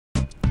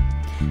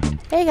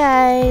Hey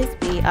guys,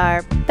 we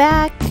are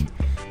back,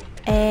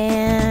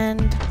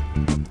 and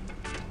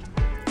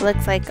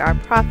looks like our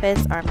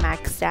profits are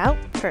maxed out.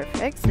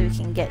 Perfect, so we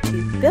can get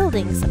to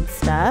building some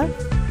stuff.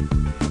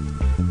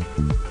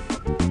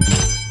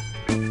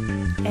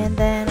 And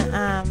then,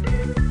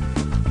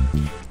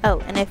 oh,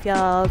 and if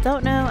y'all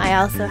don't know, I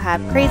also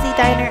have Crazy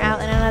Diner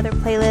out in another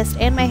playlist,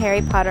 and my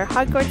Harry Potter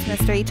Hogwarts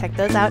Mystery. Check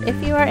those out if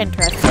you are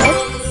interested.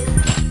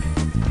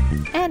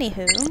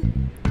 Anywho,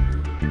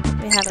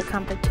 we have a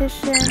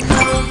competition.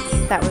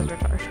 That was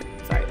retarded.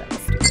 Sorry, that was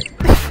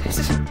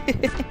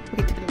stupid.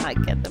 We did not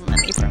get the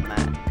money from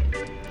that.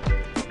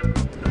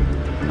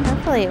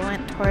 Hopefully it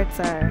went towards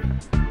our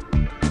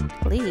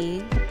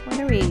league. What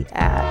are we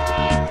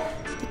at?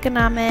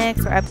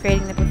 Economics. We're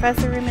upgrading the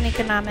professor room in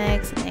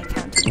economics and the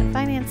accounting and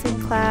financing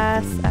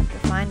class. I have to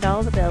find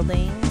all the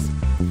buildings.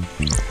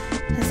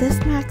 Is this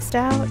maxed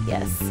out?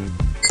 Yes.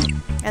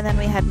 And then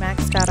we had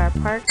maxed out our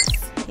parks.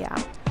 Yeah.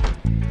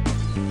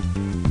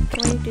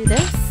 Can we do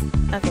this?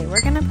 Okay,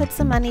 we're gonna put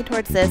some money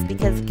towards this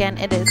because again,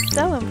 it is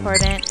so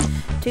important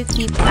to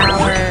keep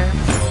our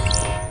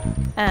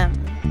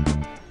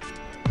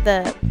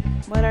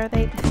what are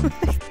they?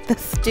 The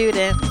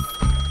students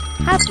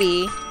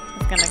happy. I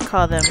was gonna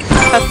call them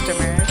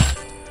customers.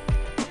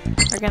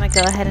 We're gonna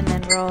go ahead and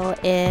enroll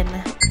in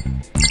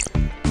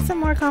some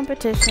more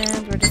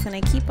competitions. We're just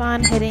gonna keep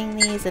on hitting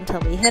these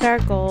until we hit our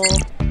goal.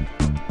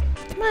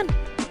 Come on.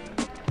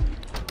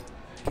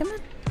 Come on.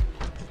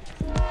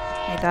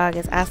 My dog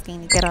is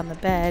asking to get on the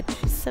bed.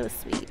 She's so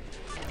sweet.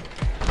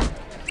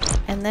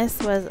 And this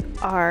was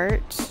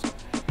art.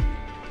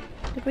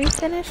 Did we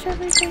finish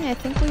everything? I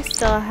think we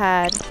still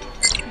had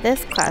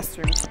this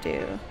classroom to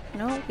do.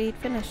 No, we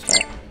finished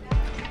it.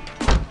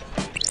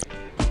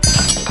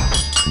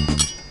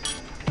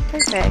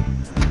 Perfect.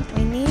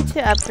 We need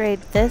to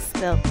upgrade this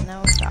build.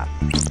 No, stop.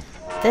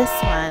 This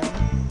one.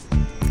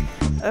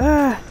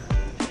 Ugh.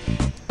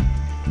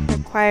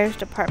 Requires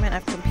Department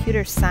of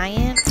Computer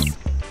Science.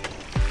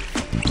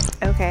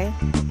 Okay.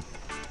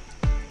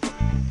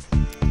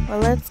 Well,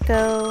 let's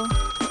go.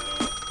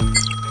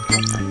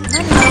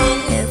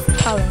 Money is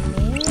calling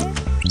me.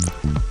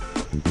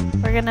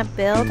 We're gonna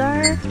build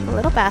our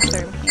little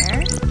bathroom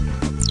here.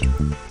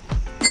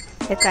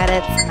 It's at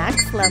its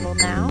max level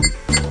now.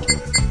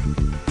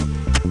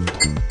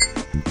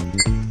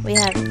 We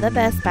have the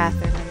best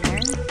bathroom in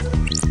there.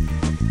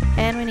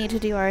 And we need to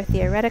do our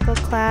theoretical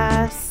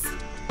class.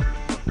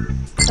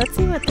 Let's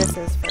see what this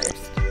is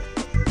first.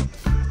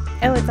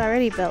 Oh, it's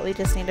already built. We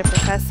just need a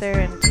professor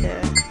and to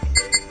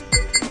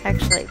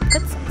actually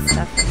put some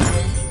stuff in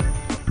there.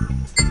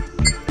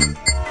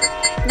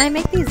 When I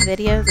make these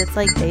videos, it's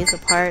like days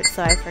apart,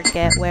 so I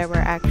forget where we're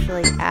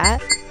actually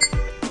at.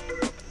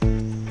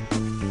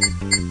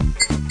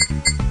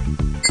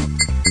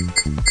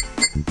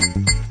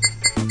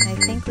 I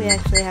think we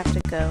actually have to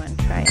go and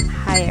try and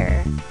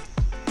hire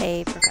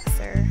a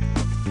professor.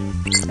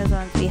 Those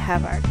ones we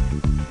have are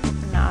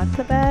not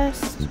the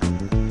best.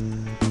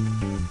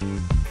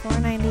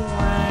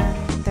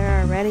 491,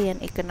 they're already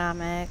in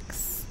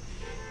economics.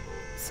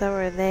 So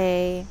are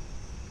they.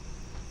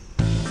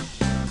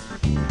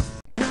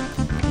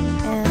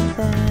 And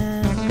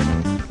then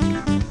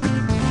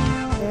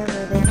where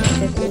were they need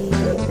to be?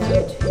 Go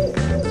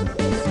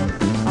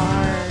to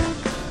art.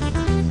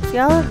 See,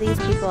 all of these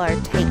people are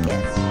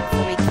taken, so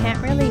we can't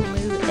really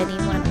move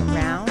anyone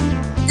around.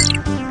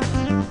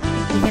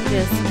 We can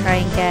just try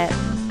and get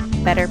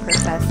better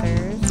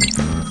professors.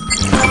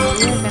 So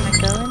we are gonna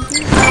go and do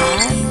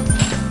that.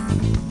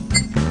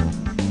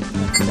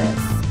 What's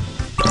this?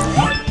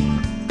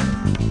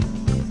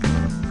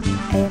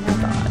 Oh my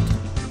god.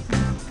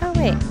 Oh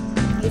wait.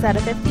 He's at a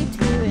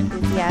 52,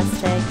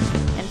 enthusiastic,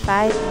 and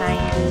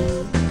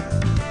 590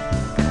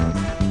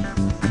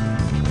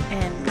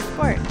 in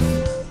sports.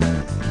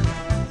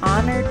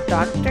 Honored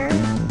doctor?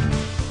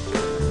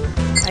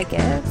 I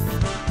guess.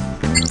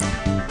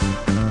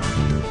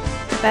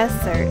 Best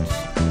search.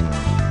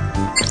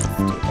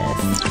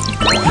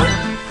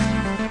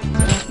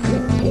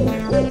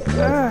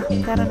 Ugh, we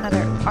got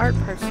another art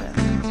person.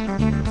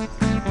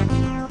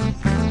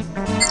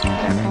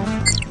 Whatever.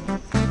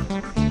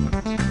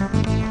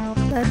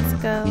 Let's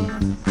go.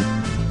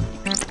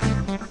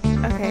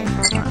 Okay,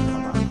 hold on.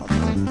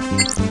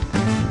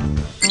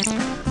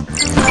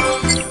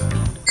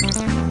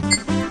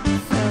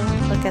 So,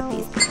 look at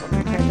these people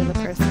compared to the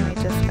person we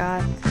just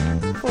got.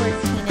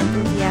 14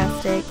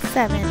 enthusiastic,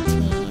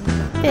 17,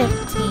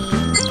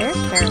 15. They're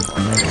terrible.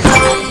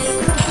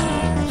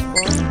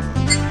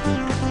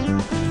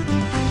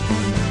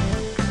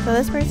 So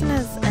this person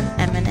is an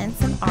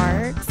eminence in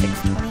art,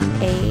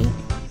 628,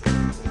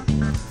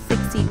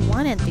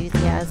 61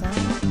 enthusiasm.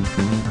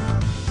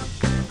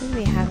 What do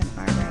we have in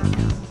art right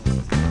now?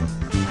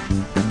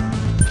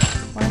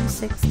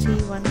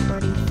 160,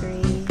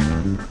 143,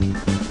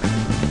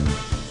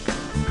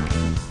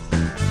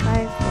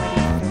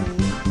 543.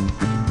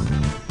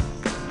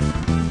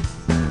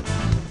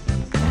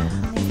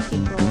 These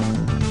people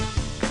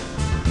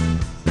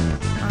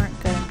aren't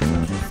good in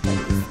social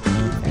studies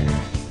either.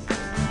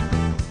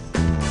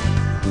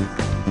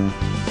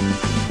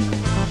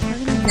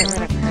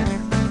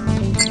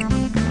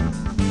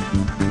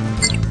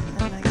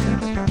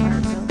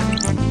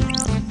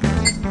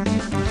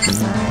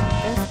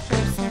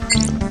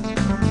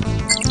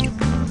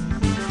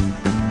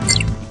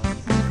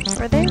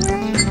 Or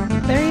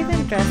they're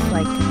even dressed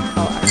like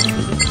all artsy.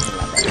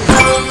 Love it.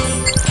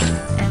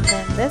 And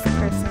then this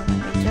person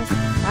that we just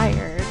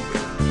hired.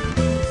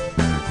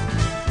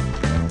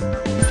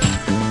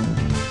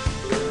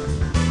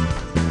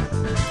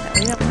 No,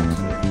 we don't want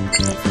to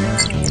because we're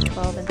only at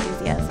 12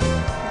 enthusiasm.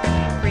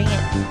 We're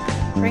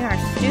gonna bring our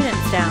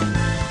students down.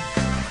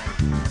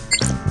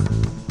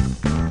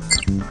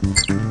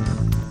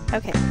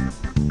 Okay.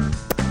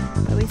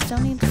 But we still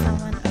need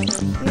someone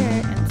over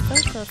here in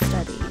social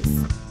studies.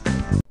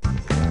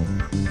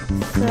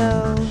 So,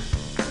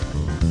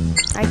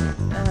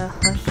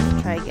 let's just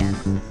try again.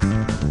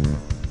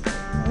 I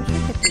wish we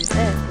could do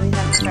this. We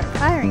have to start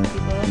hiring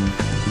people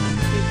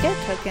to get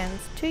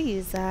tokens to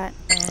use that,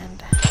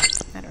 and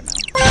I don't know.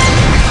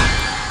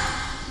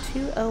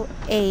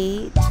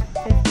 208,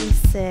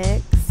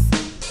 56.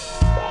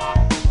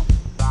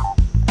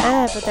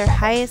 But their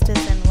highest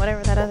is in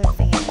whatever that other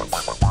thing is.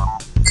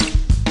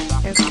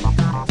 Okay,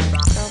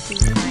 they'll be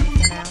fine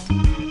for now.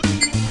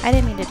 I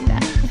didn't mean to do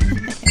that.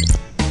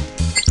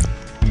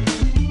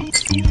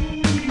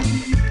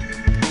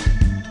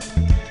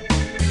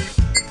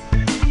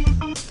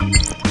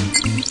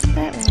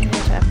 But we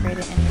needed to upgrade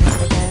it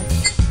anyways, I guess.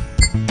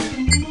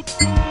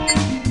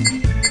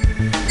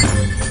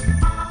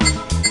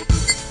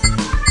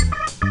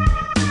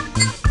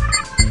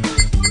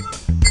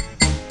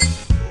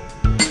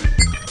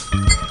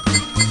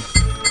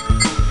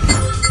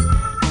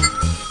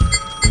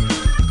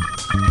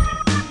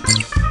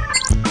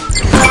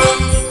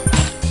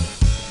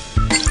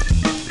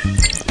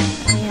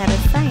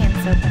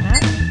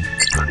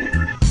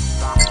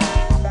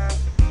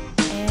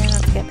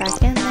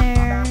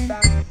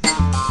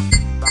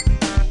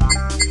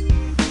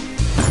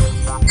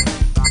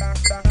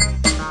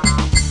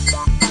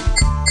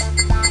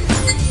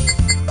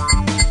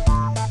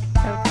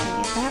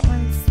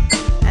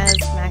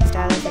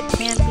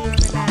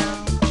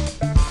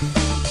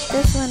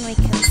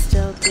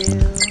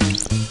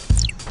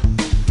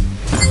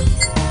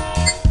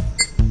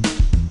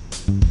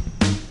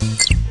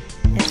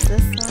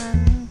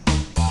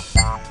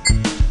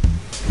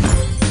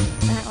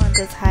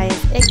 As high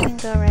as it can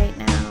go right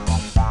now.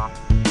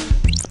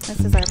 This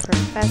is our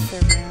professor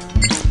room.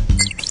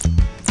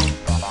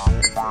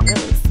 It's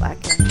really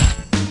slacking.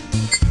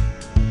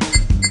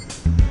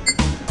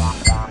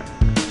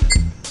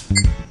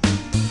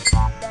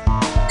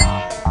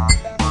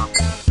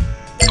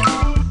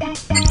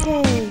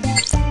 Okay.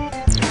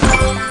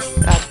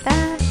 Got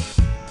that.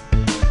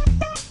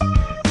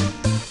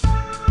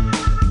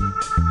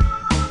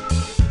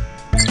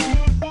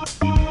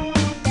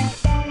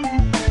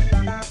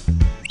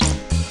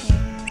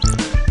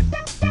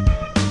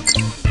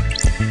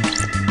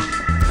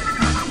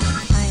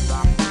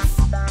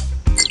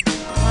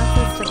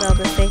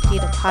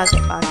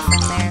 Deposit box in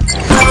there, but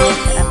we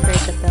have to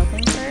upgrade the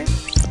building first.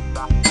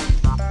 And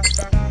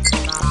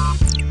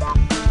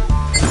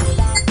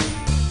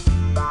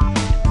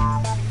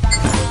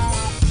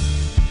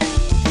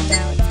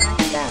now it's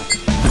maxed out.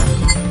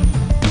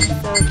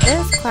 So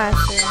this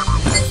classroom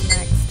is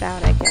maxed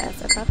out, I guess.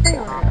 I thought they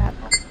were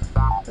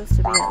supposed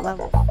to be at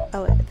level.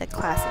 Oh, the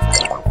class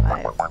is at level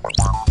 5.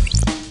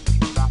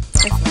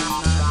 This one's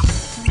not.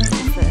 What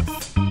is this?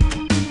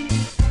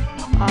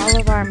 All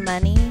of our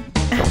money.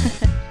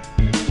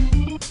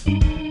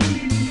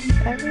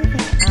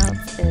 Everything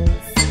else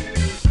is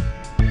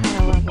at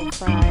a level 5.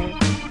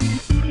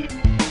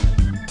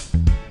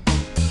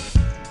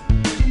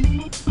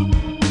 We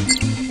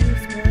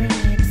just really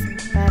need some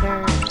better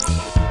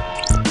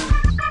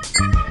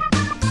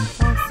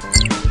professors.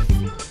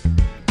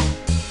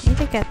 Need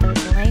to get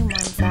those lame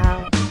ones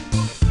out.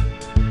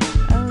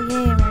 Oh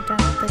yay, and we're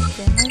done with the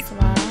gym as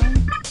well.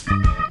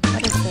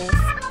 What is this?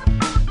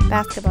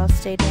 Basketball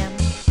stadium.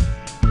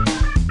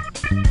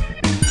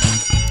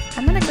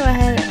 I'm gonna go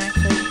ahead and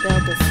actually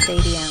build the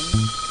stadium,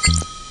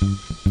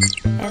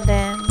 and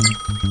then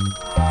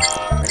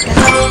we're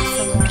gonna need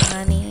some more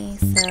money,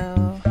 so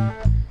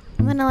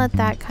I'm gonna let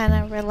that kind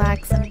of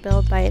relax and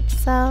build by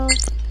itself,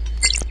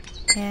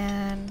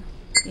 and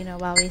you know,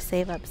 while we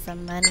save up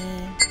some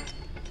money,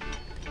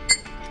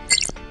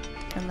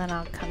 and then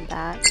I'll come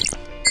back. So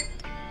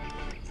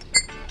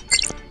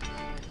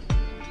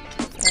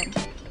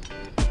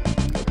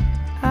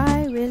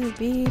I will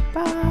be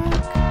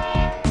back.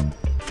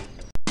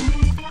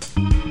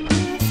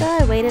 So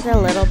I waited a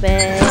little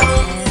bit,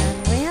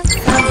 and we have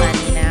some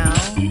money now.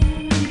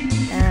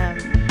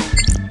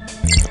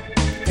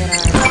 Get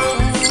our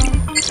money.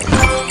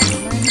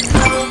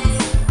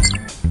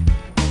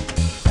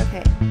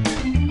 Okay.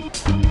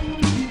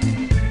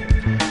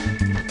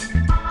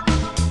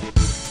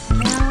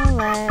 Now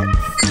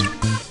let's.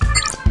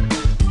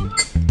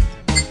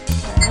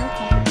 There are no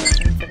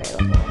competitions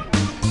available.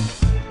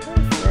 What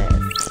is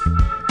this?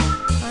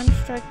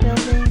 Construct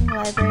building,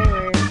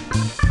 library,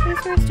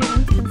 where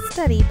students can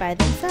study by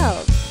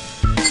themselves.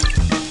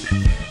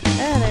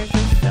 Oh, there's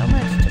just so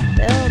much to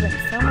build and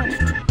so much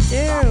to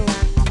do.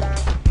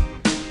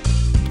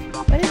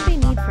 What did we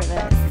need for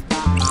this?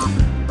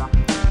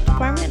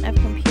 Department of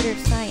Computer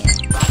Science.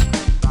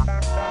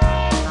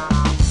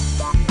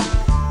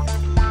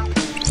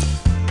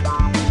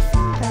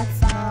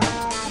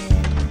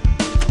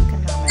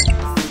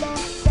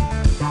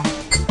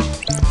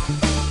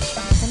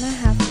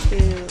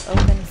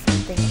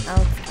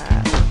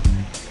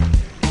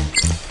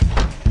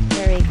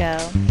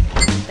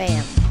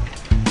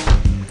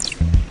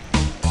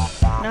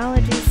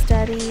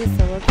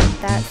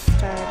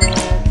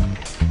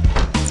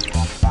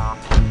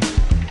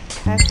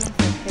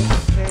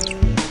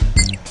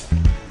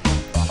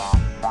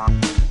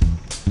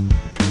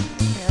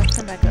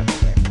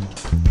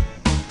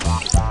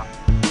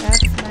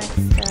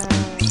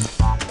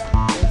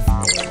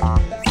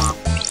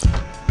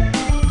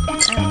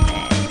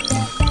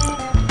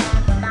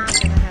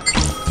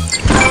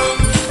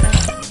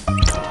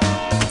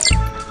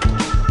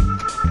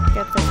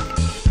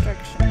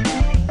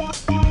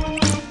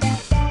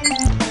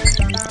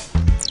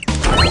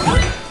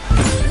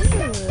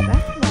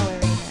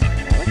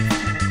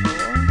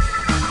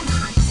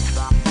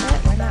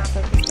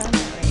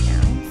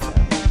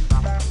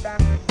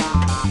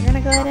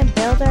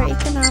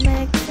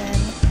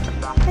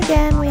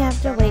 Again, we have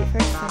to wait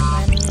for some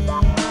money.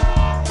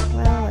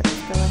 Well, let's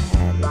go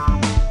ahead. We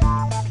can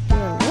do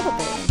a little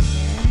bit in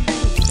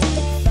here.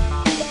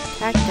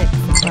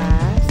 Tactics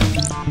class.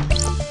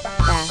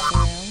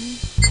 Bathroom.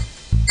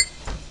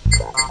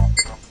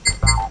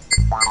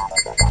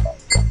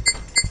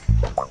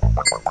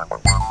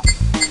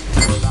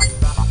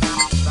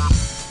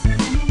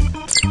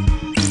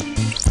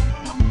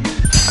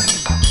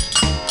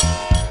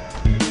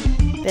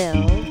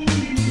 Build.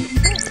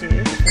 Can't do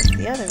because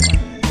the other one's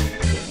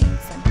doing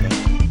something.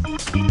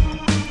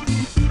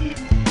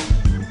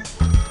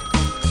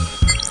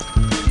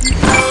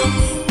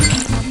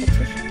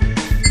 Competition.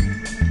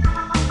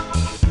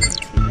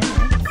 2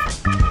 minutes.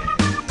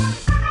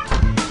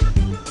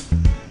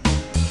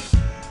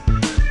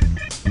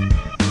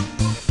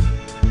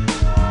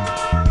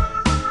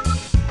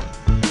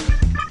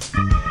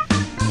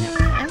 You know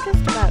what? I'm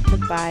just about to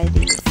buy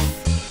these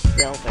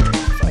builders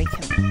so I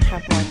can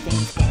have more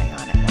things going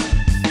on at once.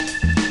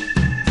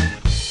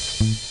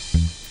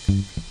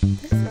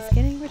 This is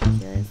getting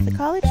ridiculous. The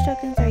college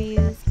tokens are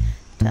used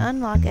to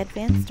unlock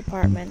advanced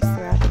departments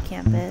throughout the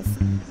campus.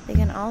 They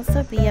can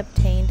also be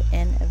obtained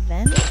in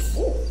events. I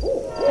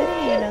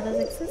didn't even know those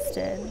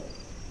existed.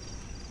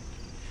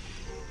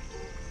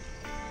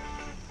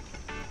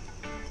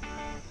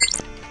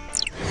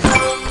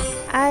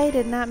 I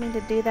did not mean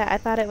to do that. I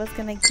thought it was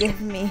gonna give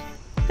me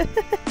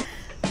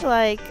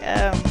like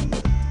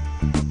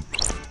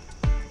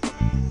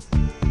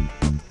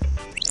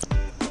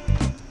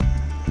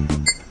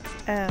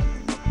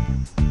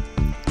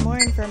more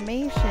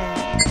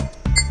information.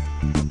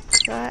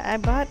 So I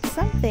bought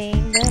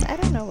something, but I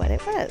don't know what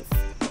it was.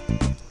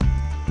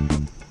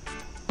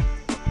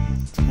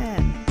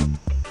 10.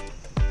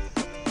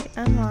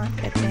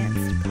 Unlock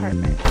advanced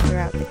departments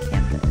throughout the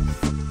campus.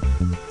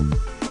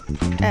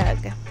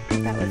 Ugh,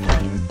 that was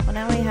lame. Well,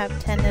 now we have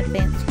 10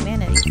 advanced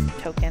humanities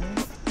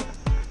tokens.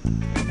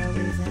 For no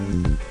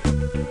reason.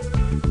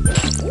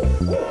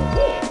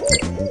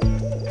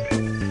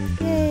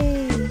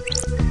 Yay!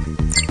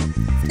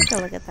 Let's take a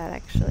look at that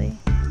actually.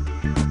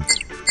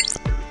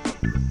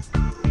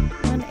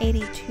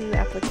 182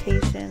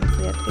 applications.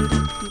 We have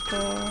 80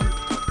 people.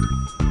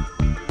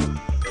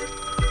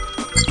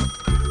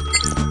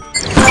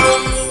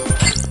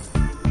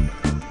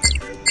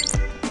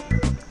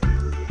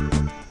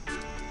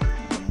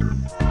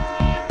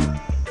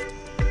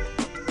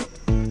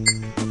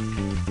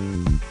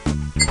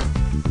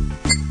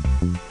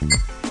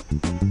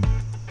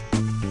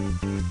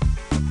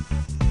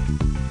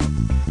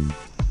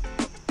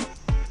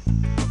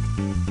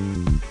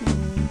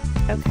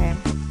 Okay.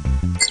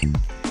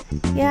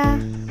 Yeah,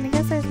 I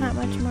guess there's not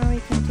much more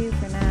we can do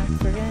for now,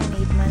 because we're going to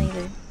need money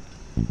to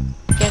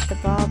get the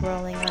ball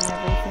rolling on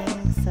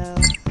everything, so...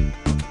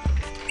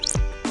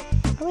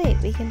 Oh wait,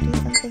 we can do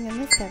something in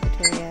this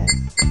cafeteria.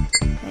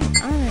 I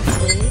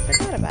honestly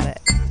forgot about it.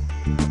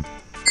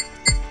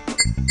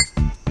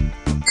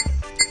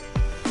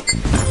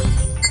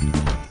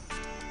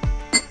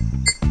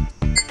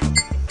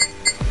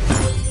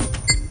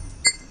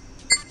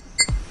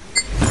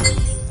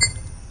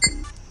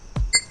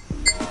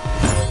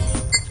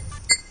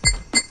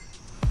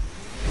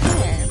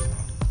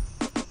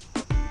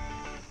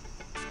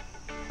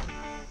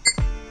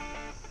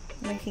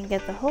 We can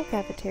get the whole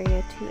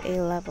cafeteria to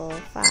a level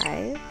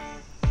 5.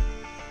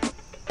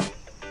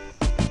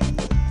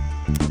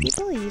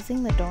 People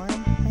using the dorm?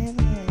 I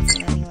haven't even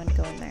seen anyone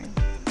go in there.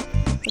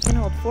 We can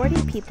hold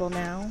 40 people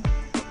now.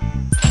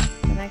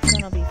 The next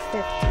one will be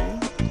 50.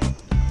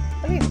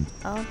 Okay,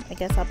 well, I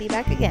guess I'll be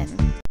back again.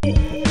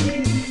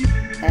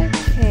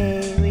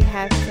 Okay, we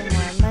have some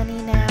more money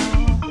now.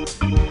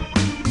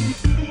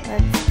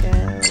 Let's go.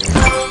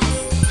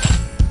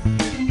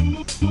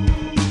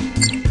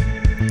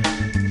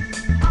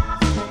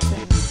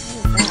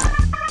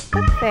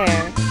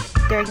 Fair.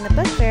 During the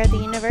book fair, the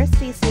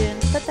university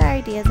students put their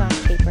ideas on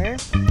paper.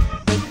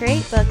 They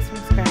create books from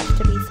scratch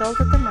to be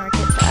sold at the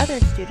market to other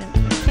students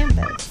from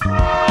campus. Oh,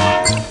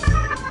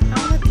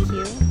 that's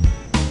cute.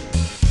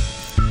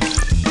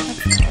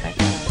 That's not what I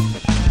thought I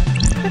was putting on.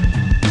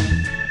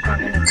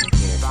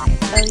 Computer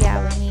science. Oh yeah,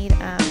 we need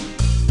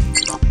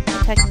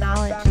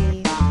technology.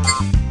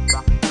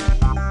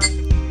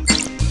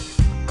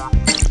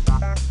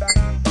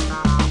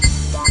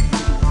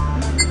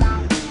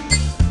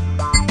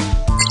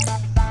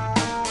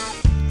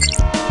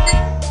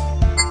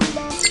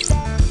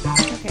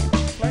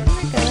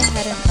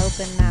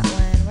 Open that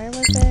one. Where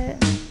was it?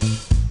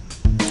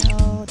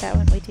 No, that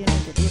one. We do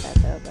need to do that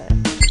though, but...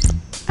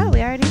 Oh,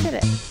 we already did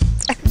it.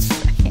 I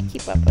can't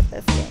keep up with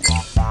this game.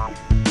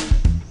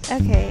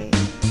 Okay,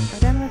 we're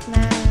done with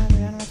math,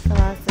 we're done with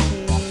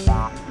philosophy. I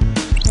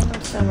think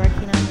we're still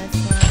working on this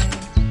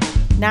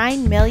one.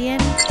 9 million?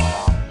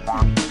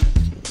 Oh,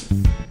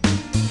 jeez.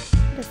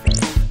 What is this?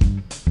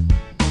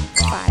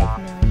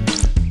 5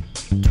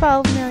 million.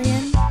 12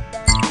 million?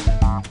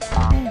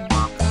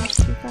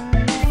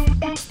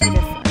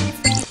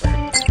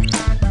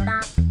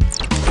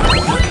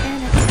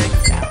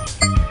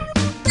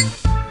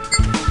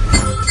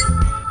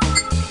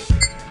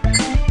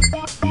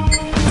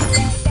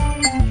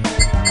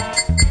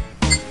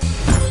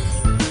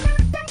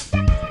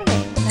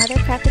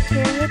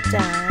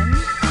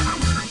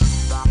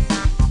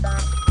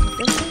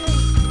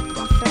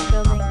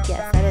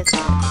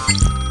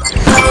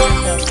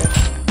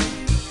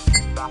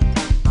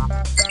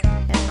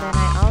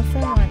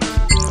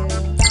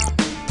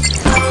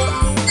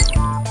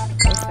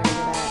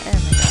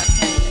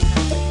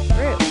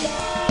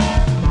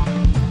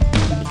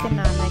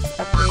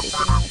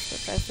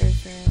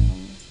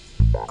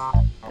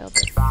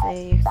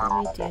 save, so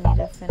we do need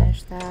to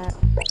finish that.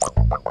 There goes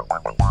all of our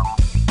money.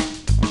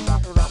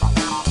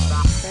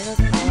 That is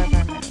so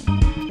annoying.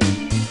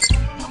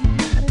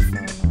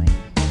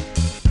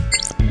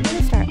 We need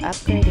to start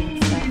upgrading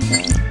stuff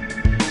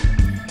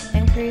though.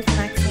 Increase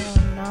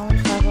maximum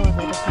knowledge level of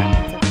the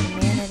departments of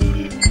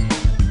humanities.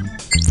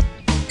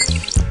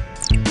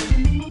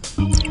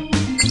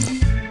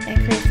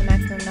 Increase the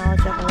maximum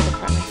knowledge level of the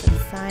departments of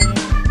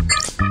science.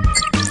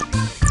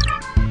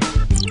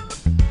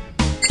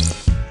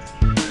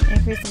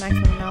 Increase the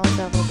maximum knowledge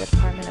level of the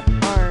department of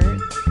art.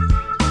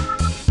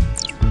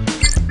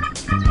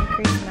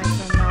 Increase the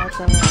maximum knowledge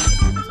level of the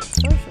departments of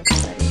social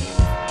studies.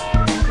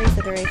 Increase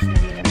the duration of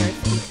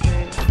university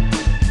through.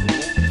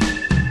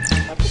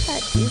 What would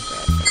that do for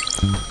us,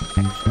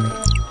 actually?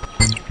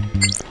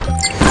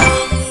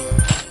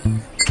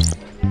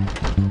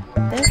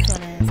 This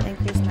one is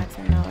increase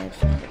maximum knowledge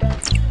of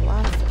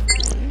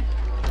philosophy,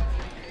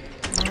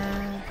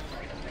 math,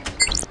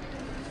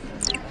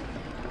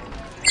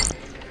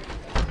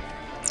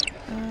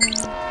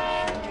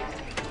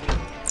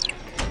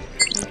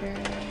 computer,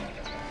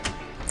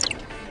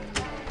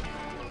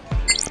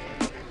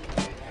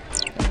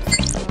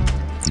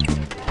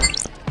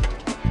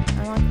 I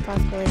want the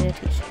possibility to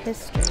teach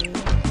history.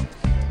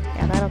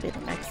 Yeah, that'll be the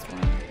next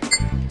one.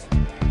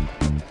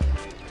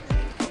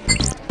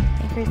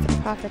 Increase the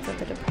profits of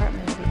the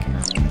Department of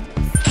Economics.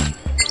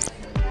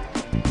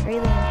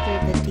 Greatly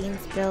improve the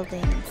Dean's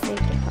Building and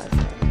Safe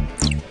Deposit.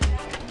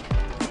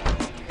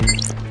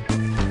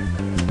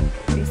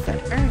 Increase the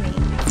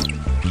earnings.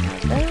 Now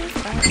those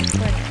are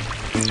important.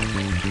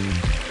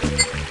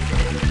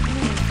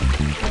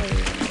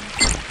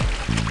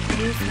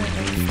 Use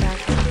maintenance staff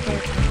for repair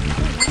time.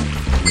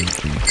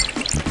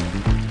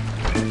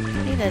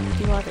 Need to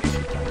do all the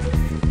cheap ones.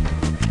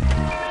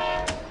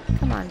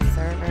 Come on,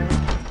 server.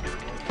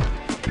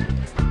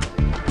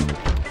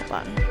 Hold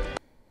on.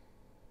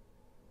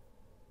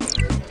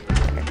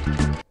 There.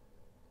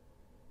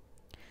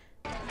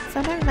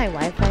 Sometimes my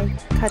Wi-Fi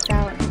cuts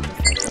out and I'm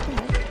just like,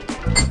 what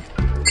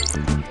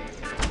the heck?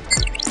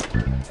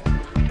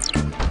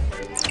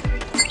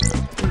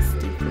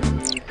 Tasty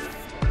foods. Is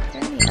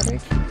there any other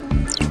cheap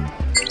ones?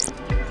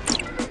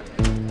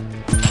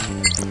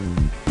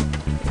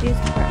 Reduce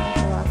department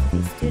philosophy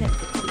student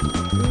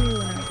fatigue. Ooh,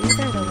 now these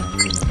are the ones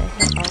we need to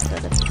hit also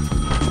the fatigue.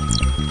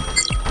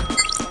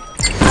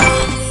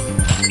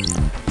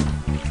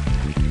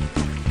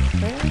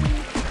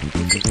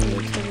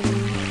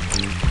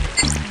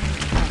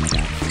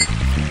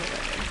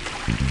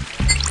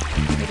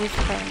 Reduce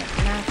department of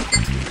math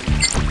fatigue.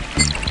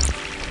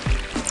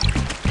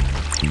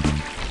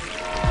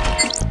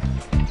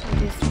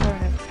 Reduce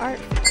department of art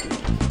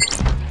fatigue.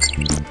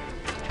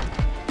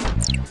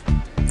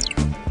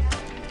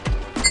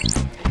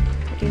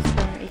 Reduce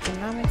department of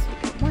economics.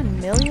 1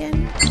 million.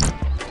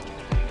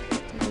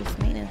 Reduce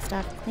maintenance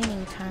staff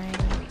cleaning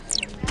time.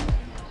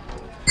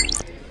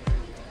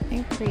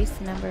 Increase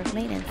the number of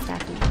maintenance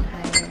staff we can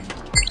hire.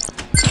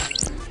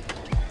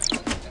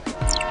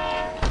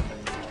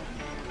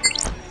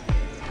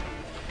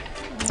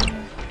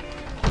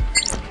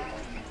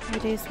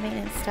 Reduce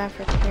maintenance staff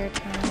repair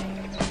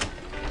time.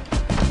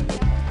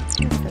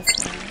 What's this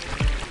one?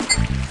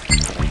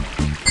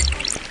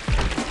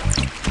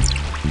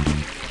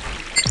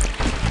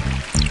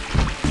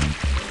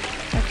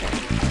 Okay.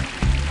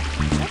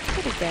 That's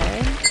pretty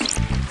good.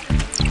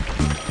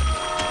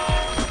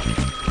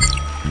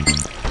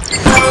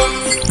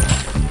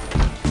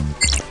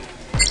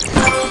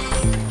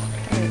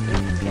 Alright, we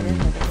can get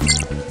into this.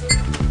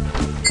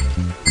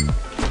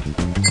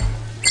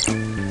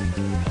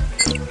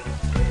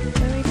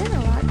 So we did a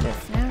lot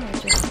just now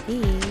with just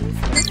these.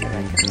 What do I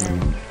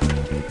recommend?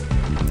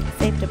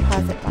 Safe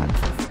deposit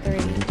boxes 3.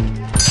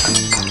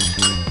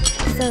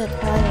 So that's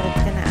probably what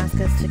it's going to ask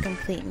us to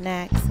complete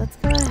next. Let's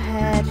go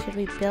ahead. Should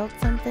we build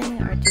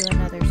something or do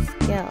another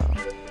skill?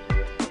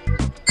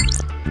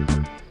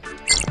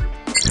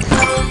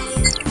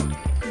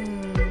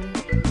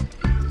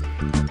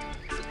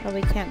 Well,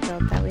 we can't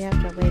build that. We have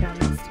to wait on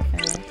this to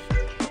finish.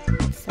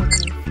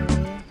 73.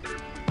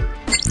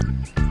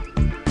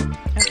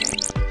 Okay.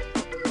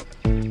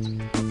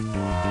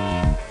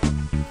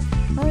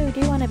 Well, we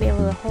do want to be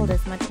able to hold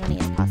as much money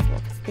as possible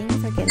because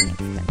things are getting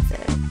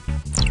expensive.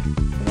 So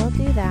we'll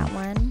do that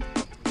one.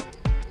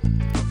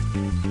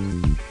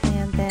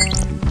 And then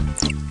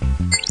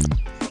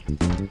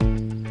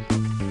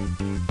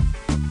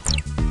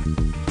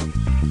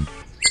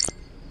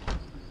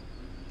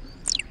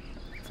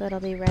so it'll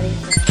be ready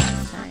for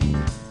next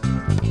time.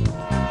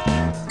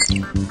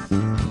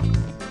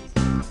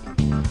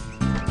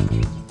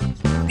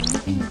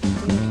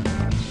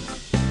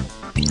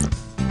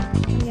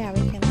 Yeah,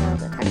 we can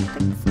build a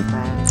tactics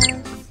class.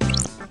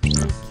 We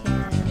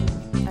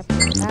can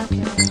upgrade the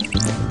bathroom.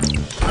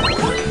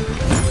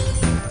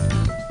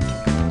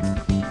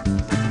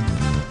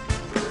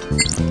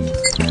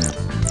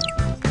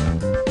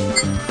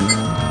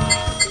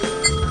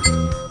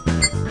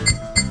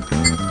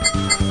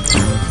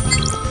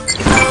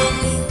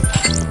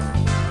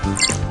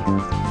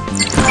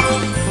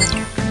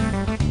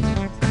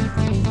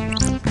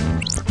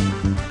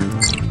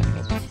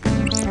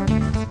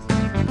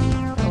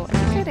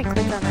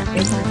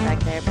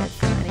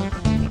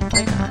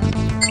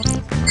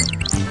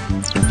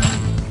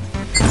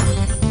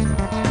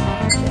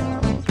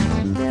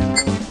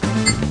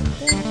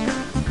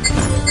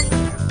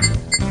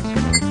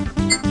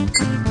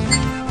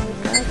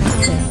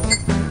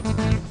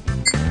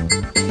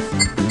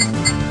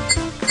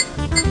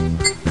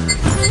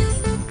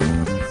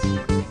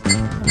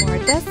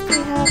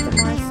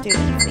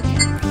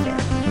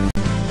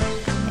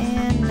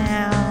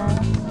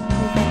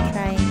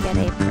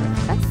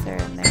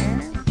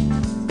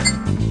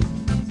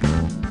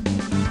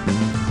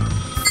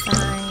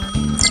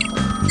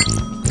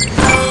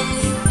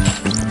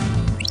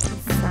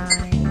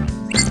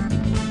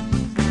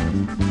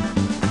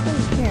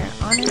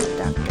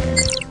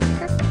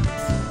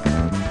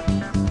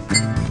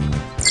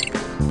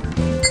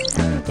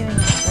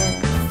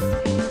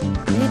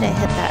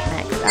 hit that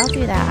next. I'll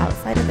do that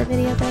outside of the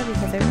video though,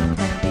 because there's no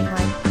point in being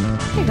like,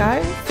 hey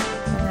guys,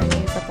 and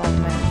then use up all the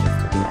money just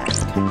to do that.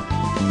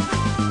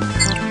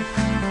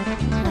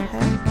 What the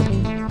heck?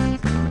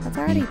 That's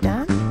already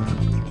done?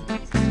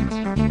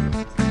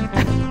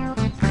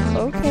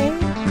 Okay.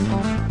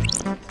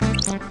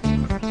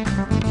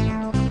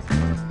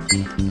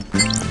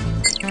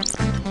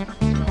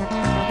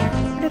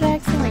 Did I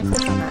accidentally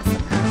click on that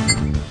somehow?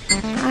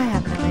 I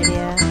have no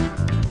idea.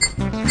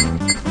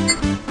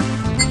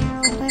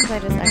 Sometimes I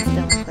just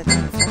accidentally click on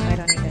stuff I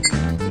don't even need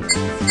to do.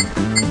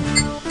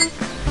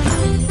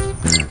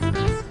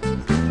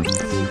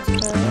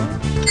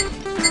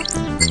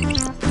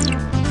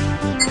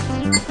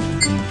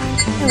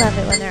 I love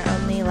it when they're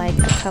only like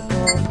a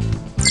couple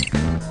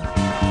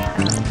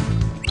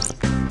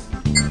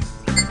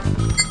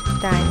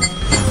diamonds.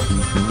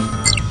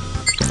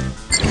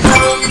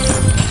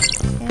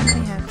 And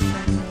we have some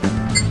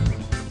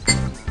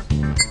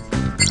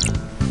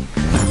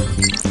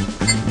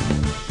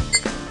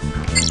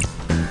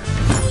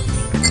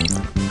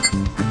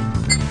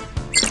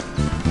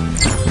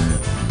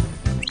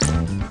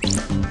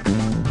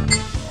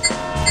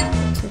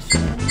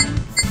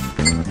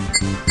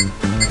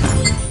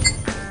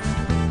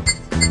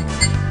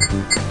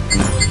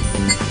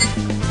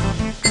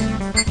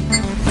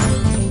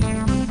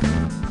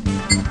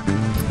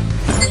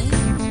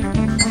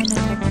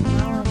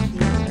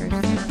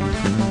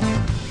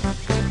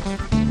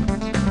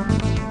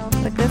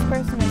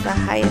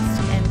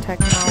highest in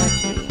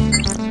technology.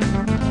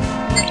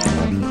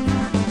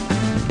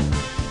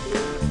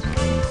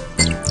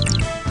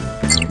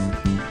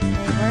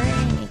 They were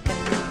in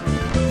economics.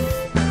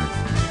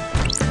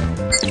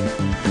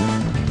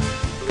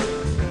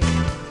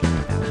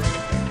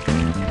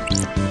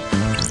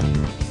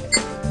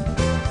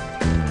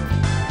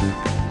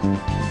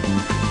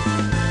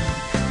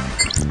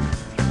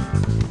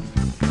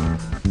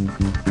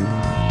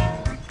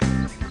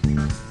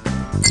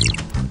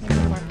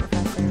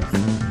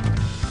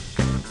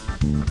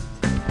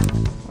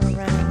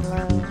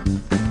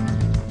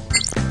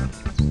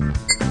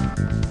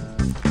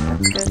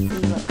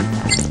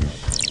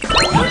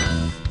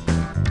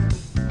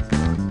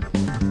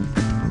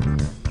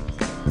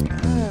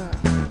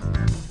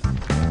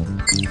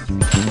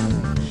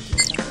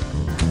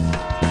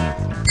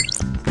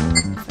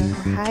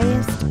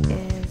 Highest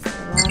is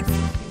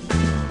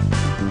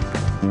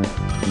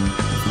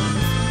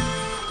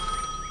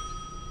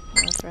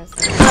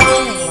velocity.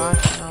 I'm getting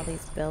lost in all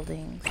these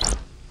buildings.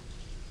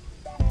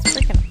 It's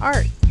freaking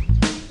art.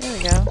 There we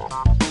go.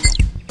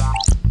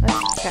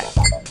 Let's check.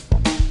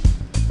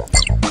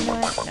 You know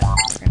what? No,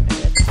 we're gonna do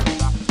it this way.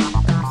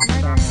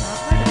 Work smarter, not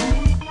harder.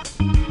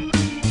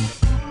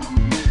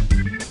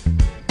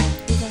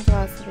 Using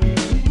velocity.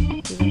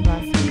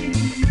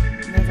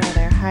 And those are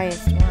their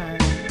highest ones.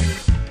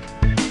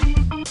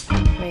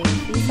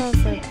 He's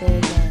also big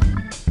and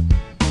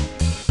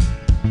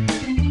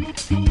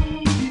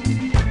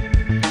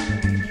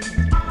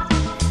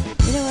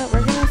you know what,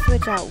 we're gonna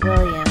switch out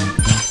William.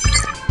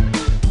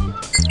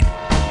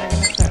 We're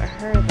gonna put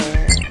her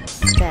there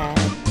instead.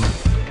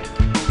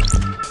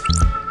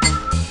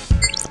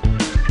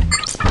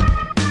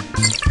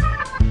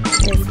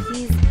 Because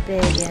he's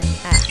big and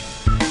F.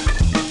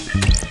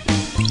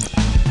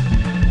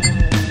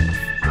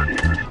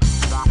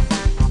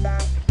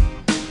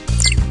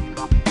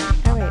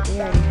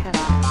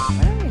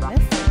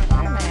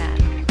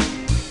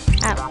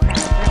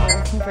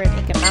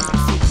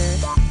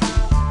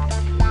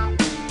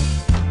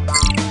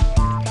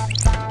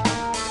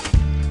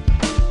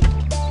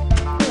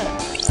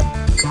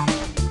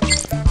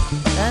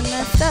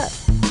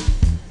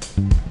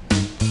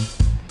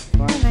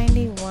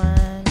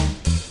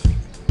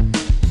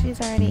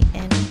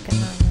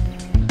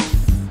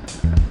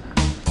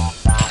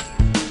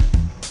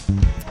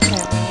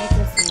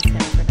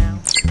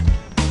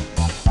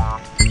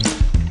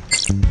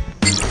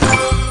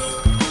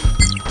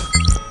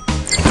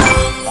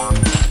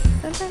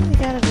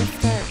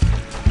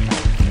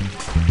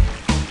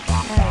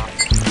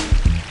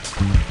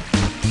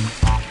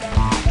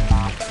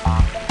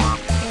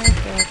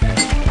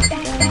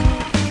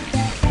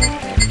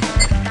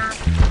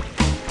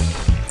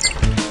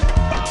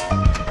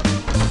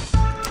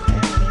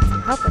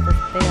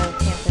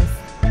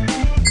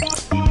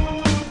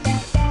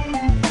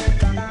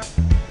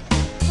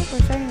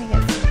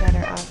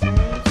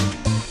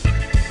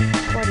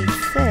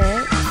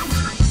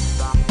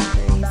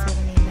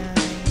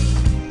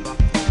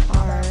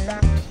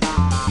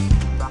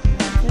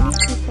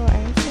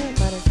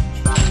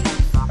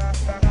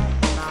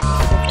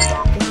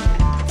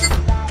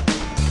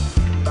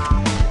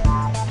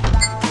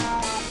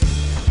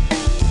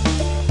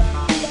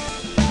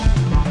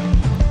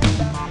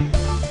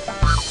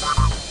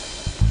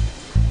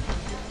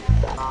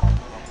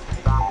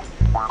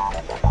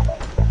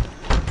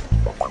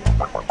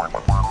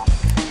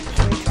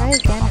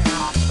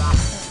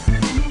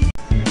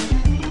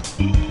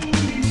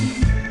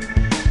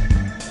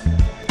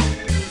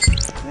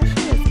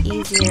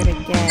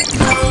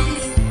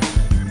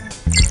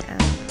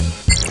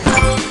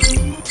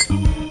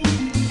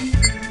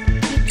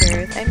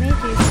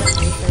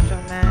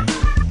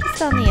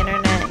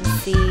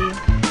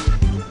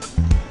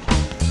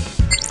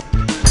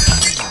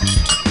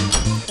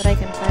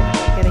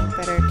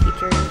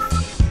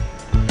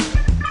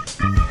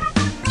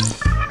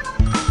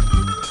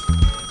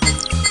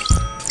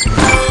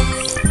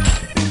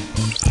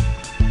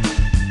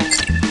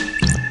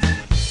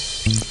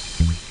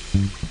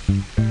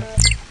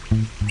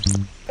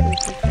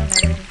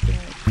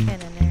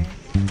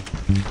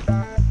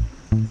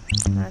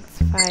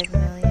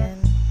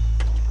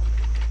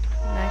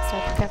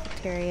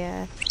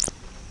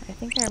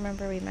 I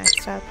remember we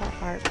maxed out the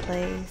art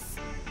place.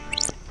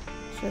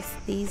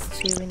 Just these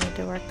two we need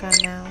to work on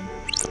now.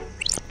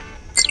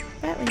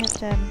 But we have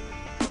to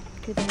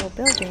do the whole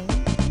building.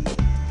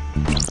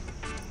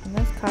 And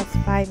those cost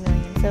 5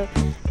 million. So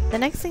the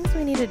next things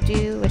we need to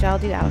do, which I'll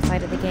do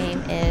outside of the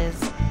game, is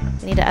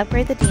we need to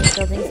upgrade the Dean's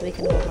building so we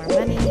can hold more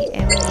money,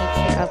 and we need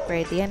to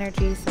upgrade the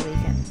energy so we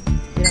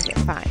don't get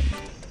fined.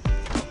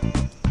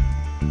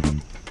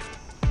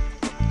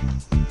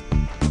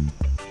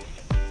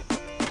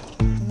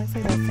 It looks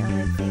like that's the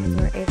only things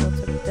we're able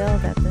to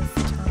build at this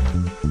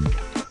time.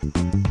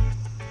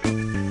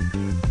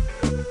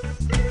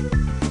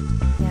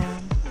 Yeah.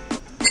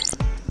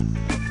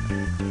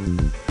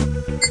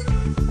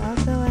 So I'll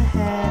go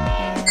ahead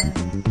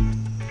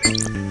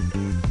and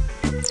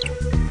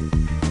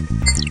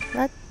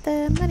let the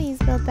monies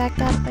build back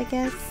up, I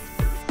guess.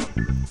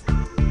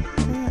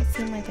 Doesn't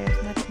seem like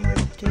there's much more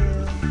to do.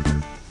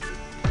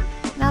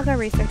 And I'll go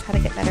research how to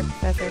get better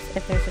professors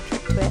if there's a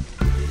trick to it.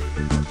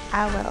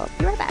 I will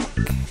be right back.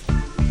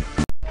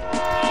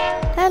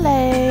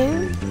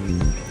 Hello!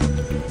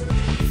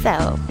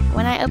 So,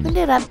 when I opened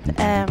it up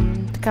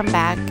to come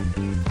back,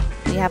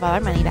 we have all our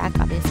money back,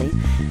 obviously.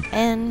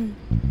 And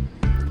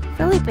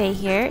Felipe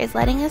here is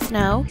letting us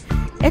know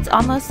it's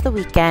almost the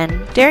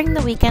weekend. During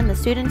the weekend, the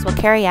students will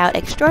carry out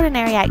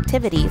extraordinary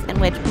activities in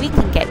which we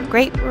can get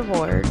great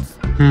rewards.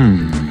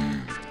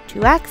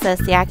 To access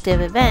the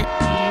active event,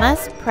 you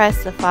must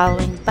press the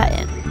following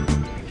button.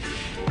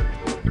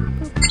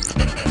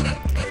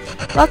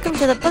 Welcome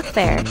to the book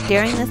fair.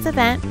 During this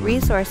event,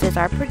 resources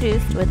are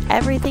produced with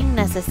everything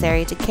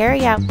necessary to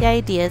carry out the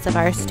ideas of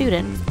our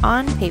students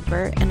on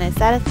paper in a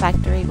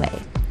satisfactory way.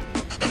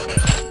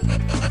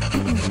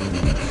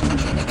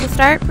 To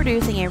start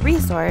producing a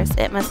resource,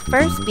 it must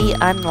first be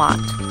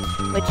unlocked,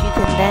 which you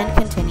can then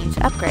continue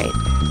to upgrade.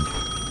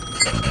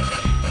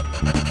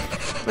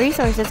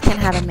 Resources can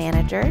have a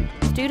manager,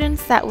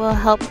 students that will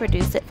help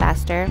produce it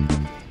faster.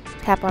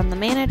 Tap on the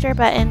manager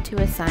button to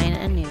assign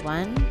a new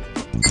one.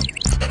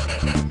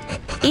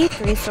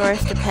 Each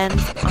resource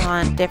depends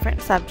on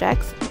different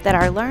subjects that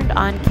are learned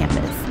on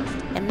campus.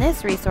 In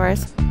this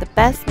resource, the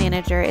best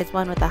manager is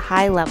one with a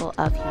high level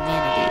of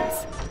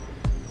humanities.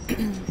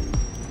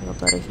 We'll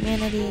go to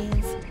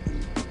humanities.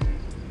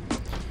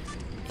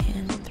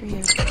 And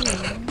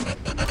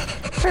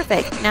 302.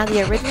 Perfect. Now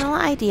the original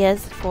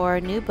ideas for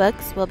new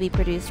books will be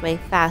produced way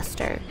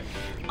faster.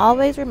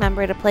 Always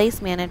remember to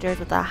place managers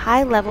with a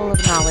high level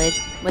of knowledge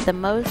with the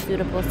most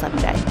suitable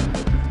subject.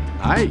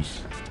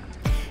 Nice.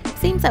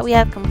 Seems that we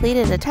have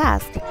completed a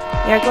task.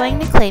 We are going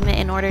to claim it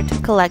in order to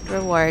collect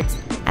rewards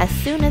as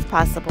soon as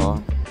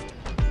possible.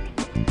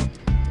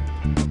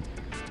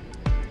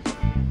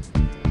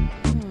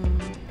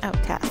 Oh,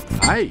 tasks.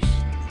 Nice.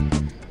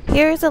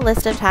 Here's a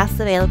list of tasks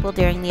available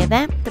during the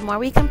event. The more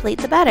we complete,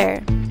 the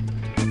better.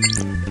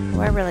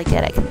 We're really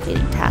good at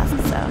completing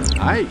tasks, so.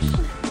 Nice.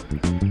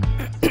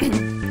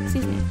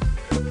 Excuse me.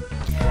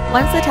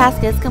 Once the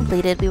task is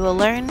completed, we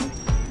will earn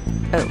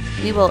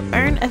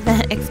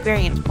event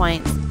experience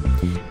points,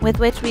 with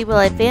which we will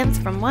advance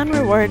from one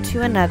reward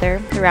to another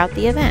throughout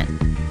the event.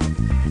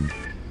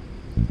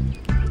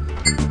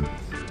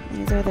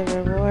 These are the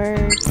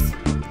rewards.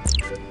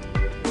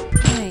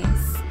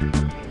 Nice.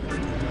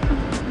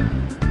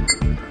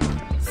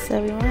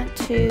 So we want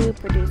to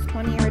produce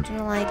 20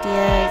 original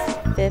ideas,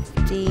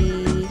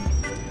 50,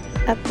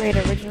 upgrade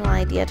original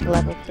idea to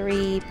level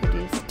 3,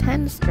 produce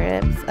 10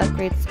 scripts,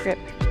 upgrade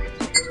script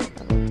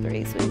level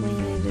 3. So we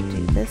need to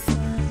do this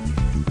one.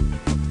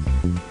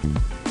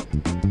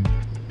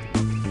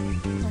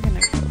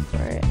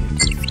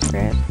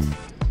 Script.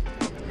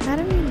 How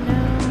do we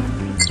know?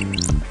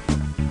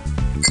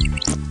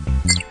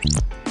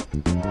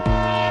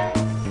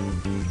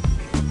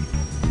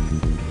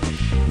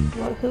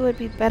 Well, who would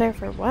be better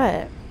for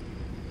what?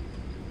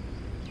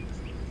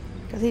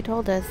 Because he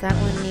told us that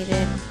one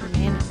needed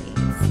humanities.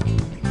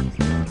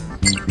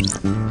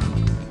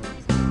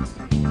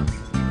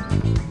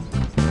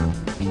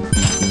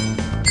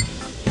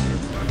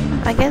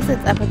 I guess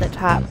it's up at the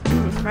top.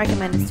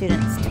 Recommended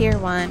students. Tier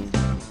 1.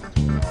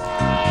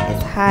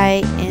 Is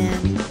high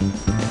in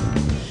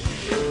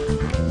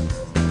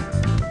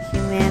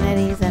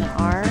humanities and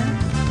art.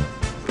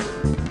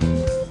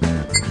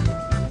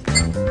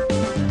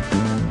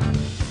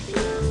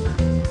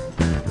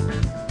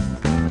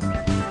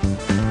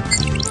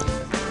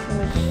 So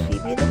would she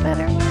be the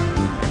better one?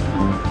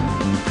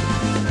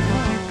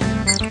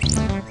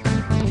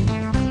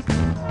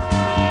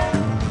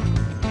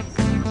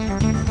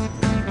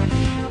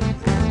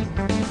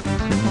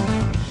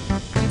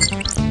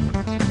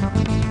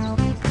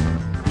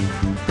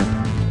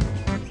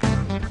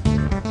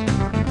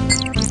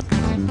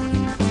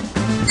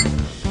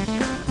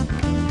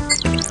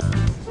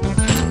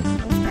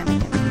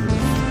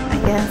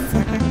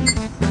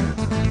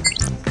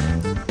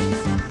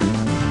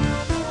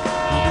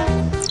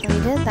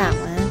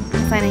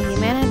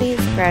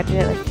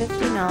 Graduate with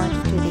 50 knowledge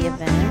to the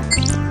event.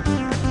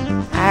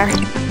 Our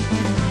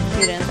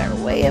students are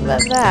way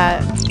above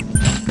that.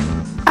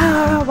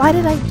 Oh, why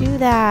did I do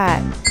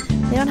that?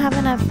 They don't have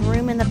enough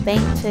room in the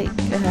bank to...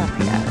 Oh my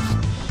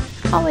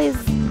gosh. Always...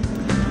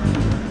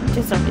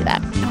 Just don't do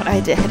that. What I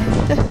did.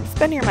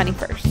 Spend your money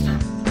first.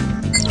 Anyways.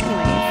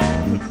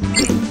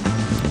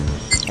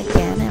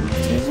 Again, and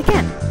we'll choose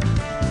again.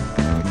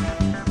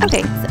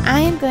 Okay, so I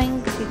am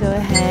going to go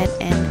ahead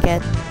and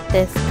get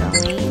this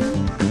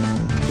going.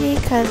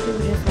 Because we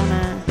just want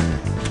to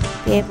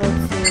be able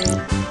to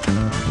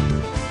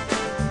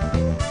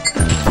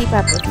keep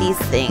up with these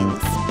things.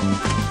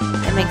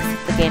 It makes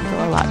the game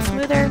go a lot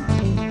smoother.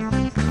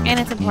 And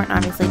it's important,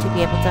 obviously, to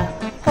be able to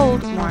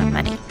hold more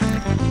money.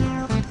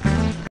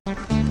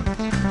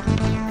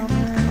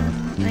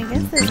 I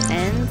guess this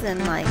ends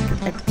in like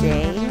a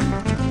day.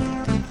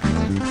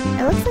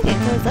 It looks like it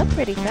goes up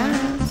pretty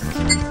fast.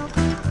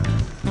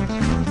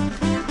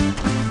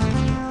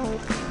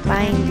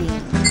 Binding.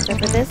 So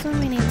for this one,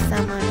 we need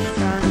someone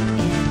strong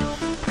in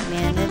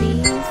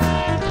humanities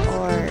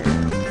or...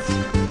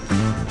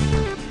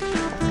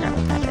 I forgot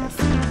what that is.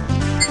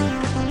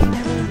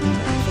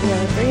 We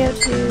have a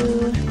 302,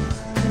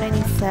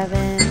 297.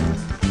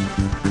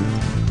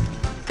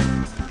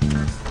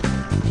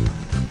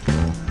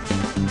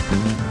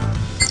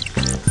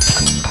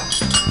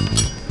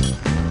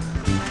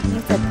 You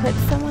need to put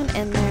someone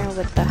in there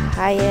with the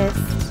highest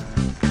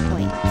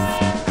points.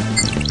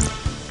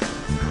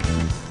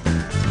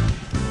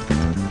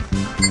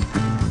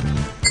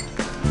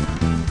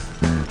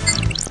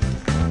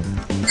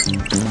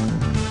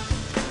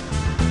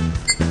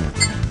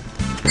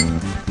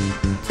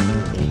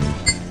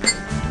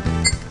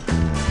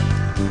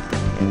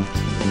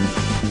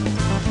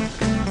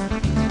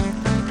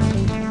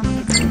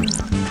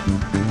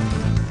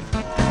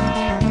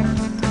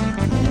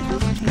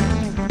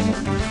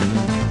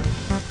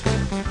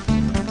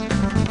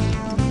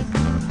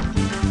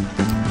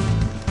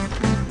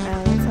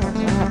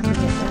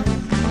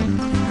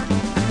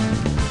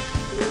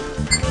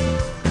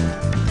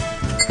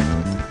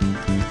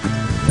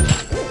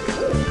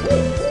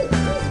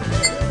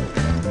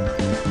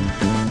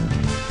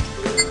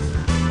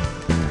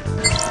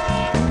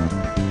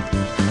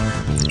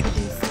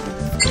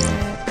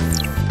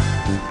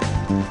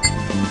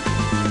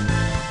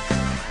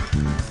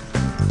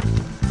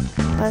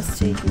 Plus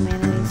 2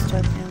 humanities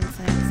tokens,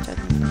 science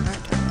tokens, and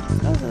art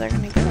tokens. Oh, so they're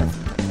going to give us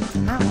some tokens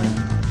in that one.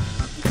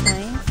 That's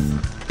nice.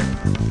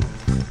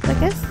 So I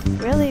guess,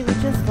 really, we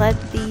just let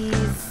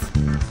these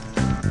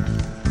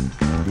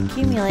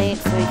accumulate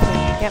so we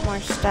can get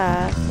more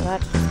stuff. So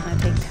that's just going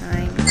to take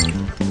time.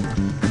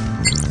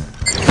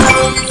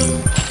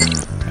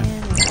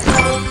 And we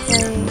got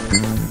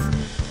place.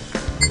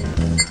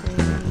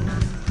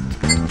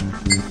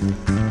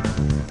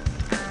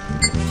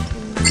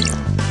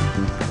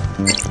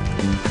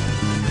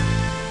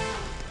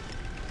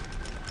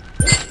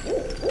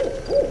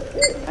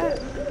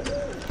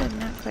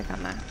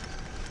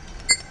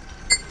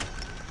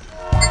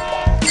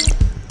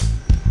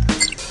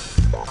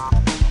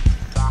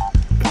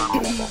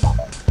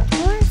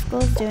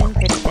 2, doing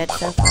pretty good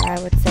so far, I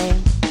would say.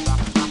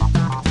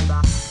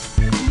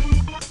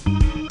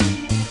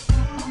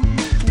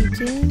 We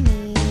do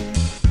need...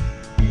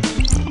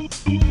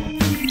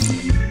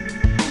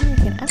 we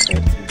can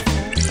upgrade some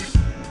stuff.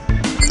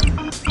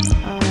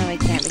 Oh no, we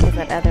can't because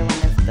that other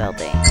one is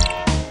building.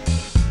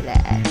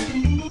 Blah.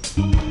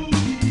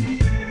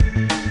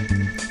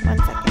 1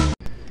 second.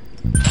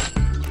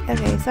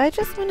 Okay, so I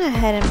just went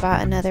ahead and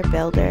bought another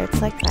builder. It's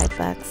like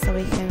 $5, so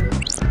we can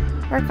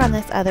work on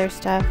this other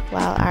stuff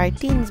while our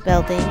dean's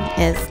building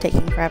is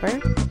taking forever.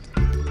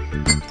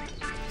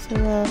 So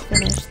we'll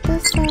finish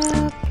this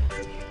up.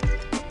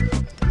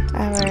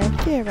 Our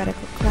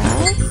theoretical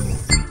class.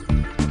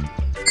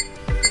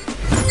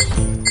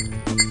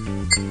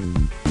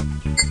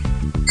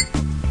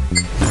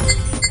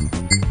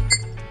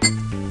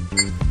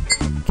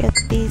 Get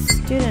these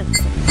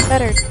students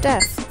better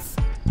desks.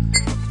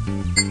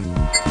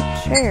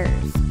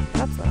 Chairs.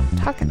 That's what I'm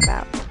talking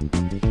about.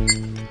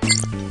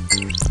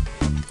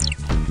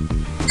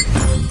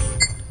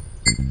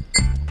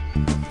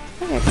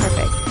 Okay,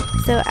 perfect.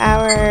 So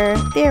our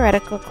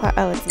theoretical class...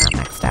 Oh, it's not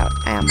maxed out.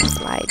 I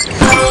almost lied.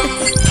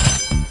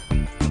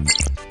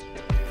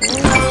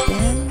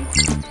 Again?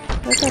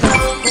 Those other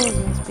schools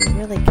must be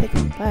really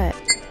kicking butt.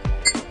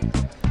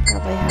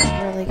 Probably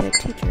have really good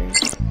teachers.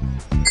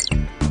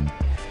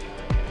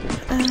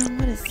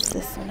 What is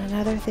this one?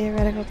 Another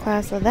theoretical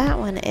class? Well, that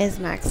one is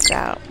maxed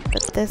out.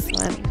 But this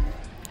one,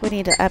 we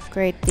need to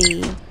upgrade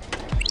the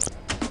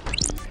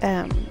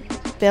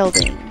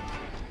building.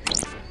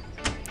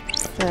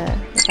 The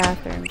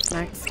bathroom's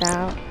maxed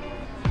out.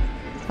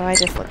 Oh, I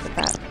just looked at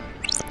that.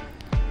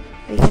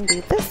 We can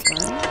do this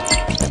one.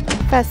 The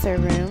professor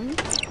room.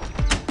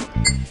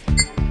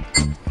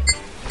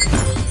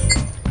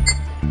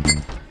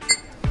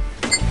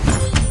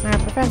 Our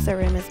professor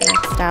room is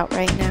maxed out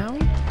right now.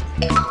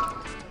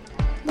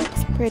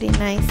 Looks pretty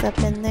nice up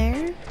in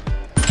there.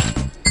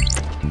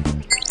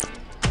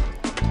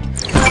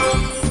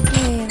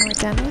 Okay, and we're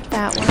done with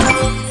that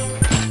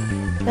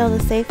one. Build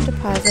a safe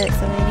deposit,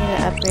 so we need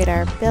to upgrade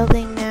our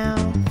building now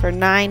for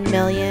 $9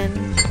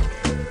 million.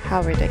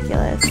 How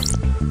ridiculous.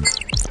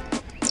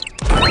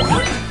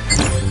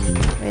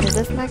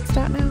 this maxed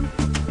out now?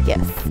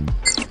 Yes.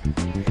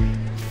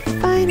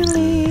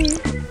 Finally!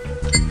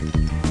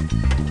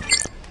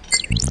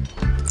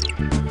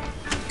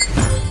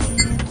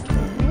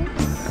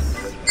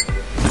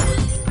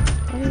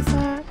 What is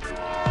that?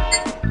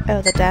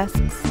 Oh, the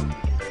desks.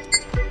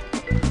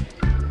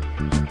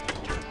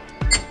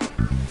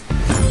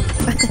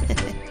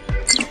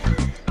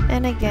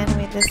 And again,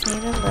 we just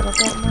need a little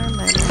bit more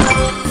money.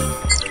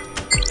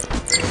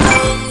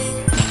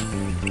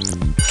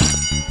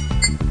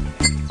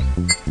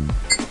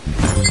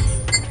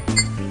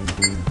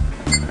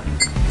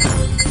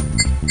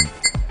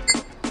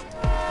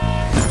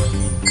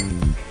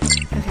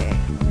 Okay,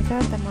 we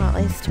got them all at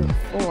least to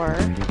 4.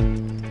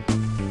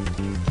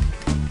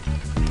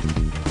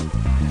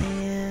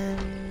 And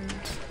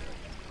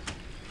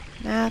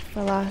math,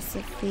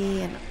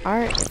 philosophy, and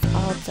art is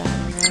all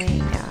done, right?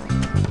 Yeah.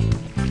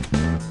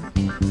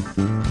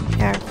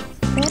 Our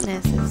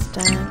fitness is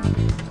done.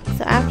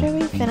 So after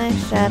we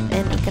finish up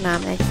in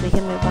economics, we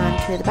can move on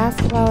to the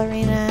basketball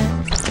arena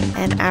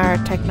and our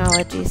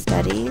technology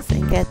studies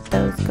and get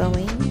those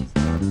going.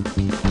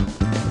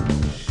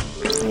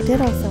 I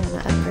did also want to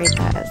upgrade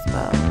that as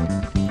well.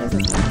 This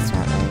is maxed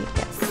out, right?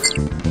 Yes.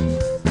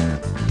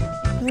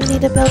 We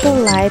need to build a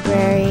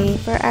library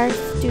for our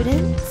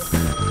students.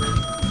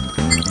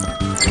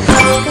 Let's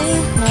go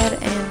ahead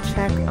and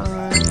check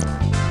on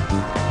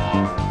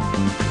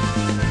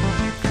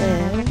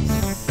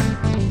this.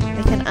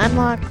 We can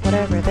unlock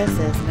whatever this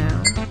is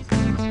now.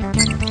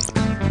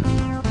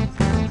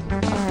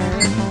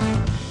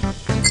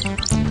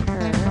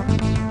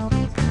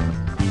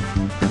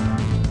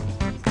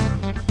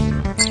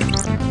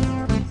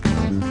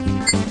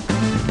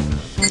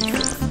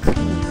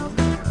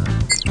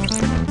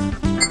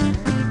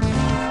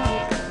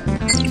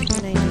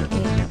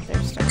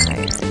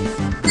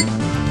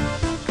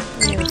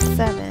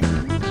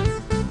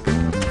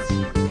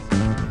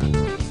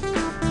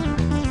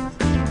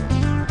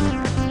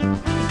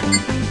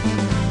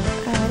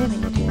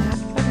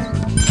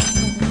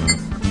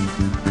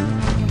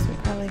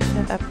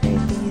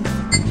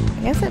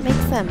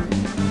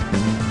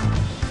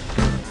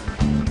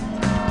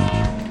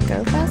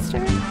 Go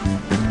faster?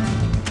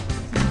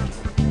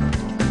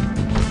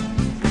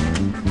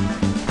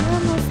 We're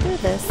almost through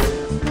this.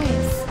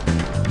 Nice.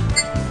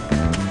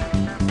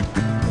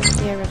 Here's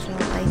the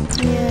original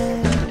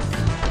ideas.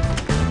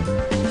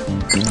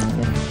 50.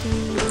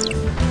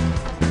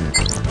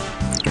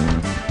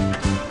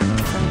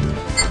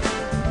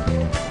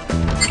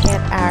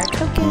 Get our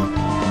tokens.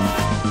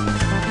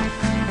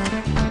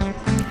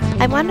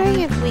 I'm wondering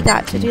if we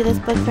got to do this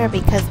book fair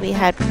because we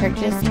had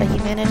purchased a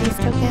humanities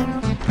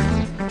token.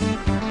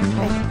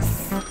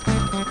 Thanks.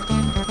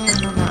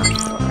 I'm not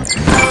sure.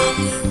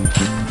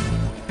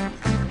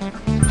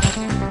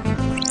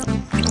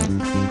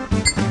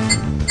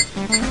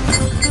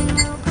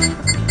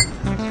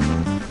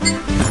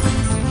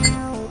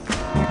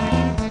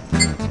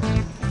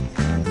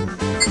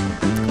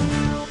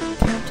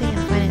 Accounting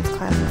and finance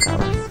classes are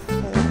like 4.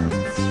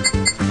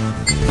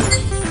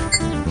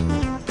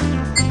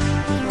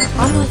 We're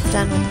almost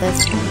done with this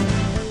one.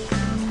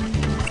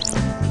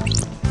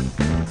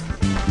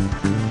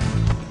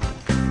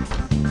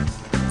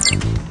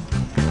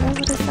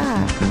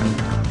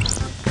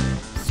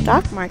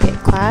 Stock market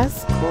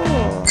class?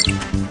 Cool.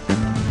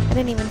 I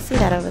didn't even see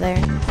that over there.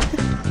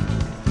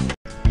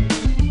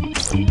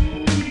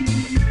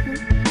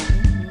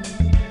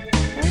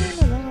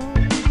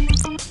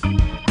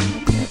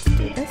 Let's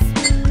do this one.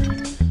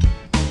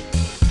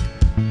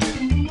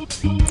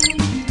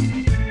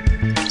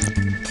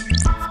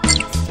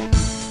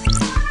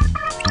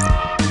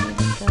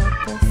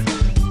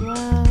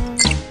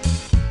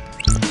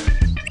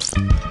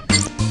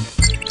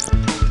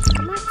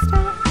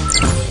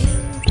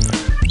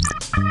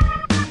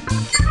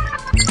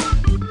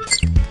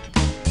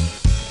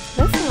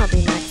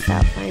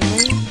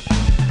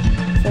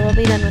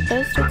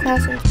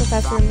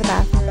 Professor in the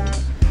bathroom.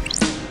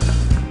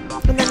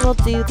 And then we'll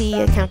do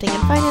the accounting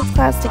and finance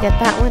class to get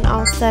that one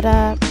all set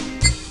up.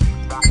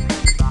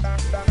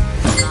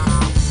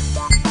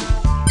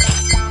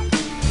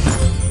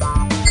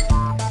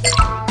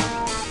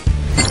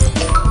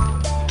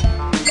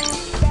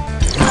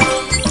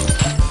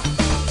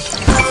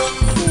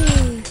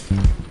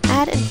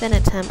 Ad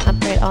infinitum,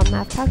 upgrade all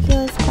math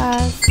calculus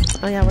class.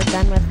 Oh yeah, we're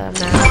done with the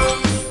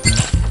math.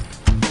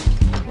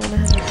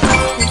 100.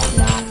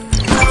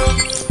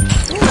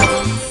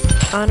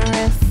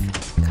 Honoris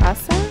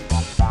Causa?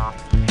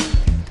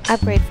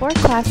 Upgrade 4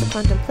 class of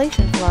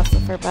contemplation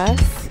philosopher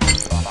bus.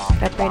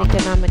 Upgrade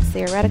economics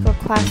theoretical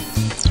class.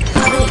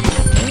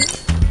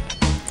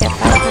 Get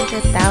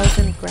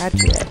 500,000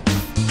 graduates.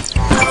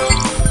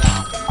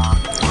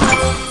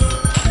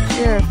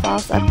 Sure or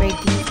false, upgrade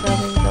Dean's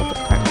building, build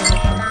department of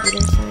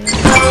computer science.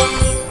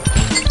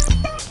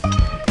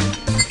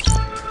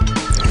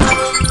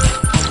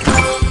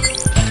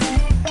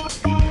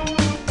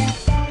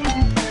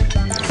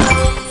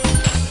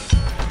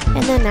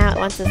 And then now it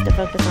wants us to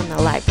focus on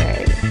the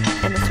library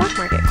and the stock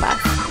market class.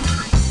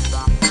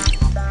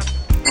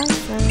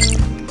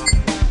 Awesome.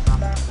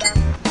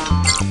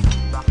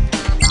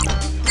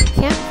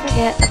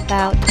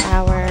 about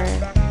our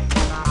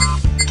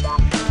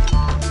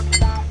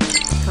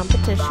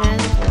competition.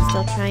 We're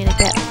still trying to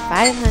get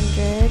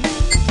 500.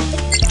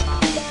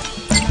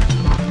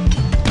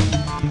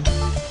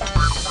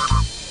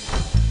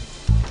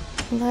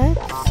 Let's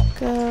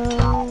go.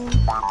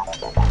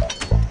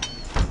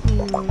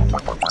 We're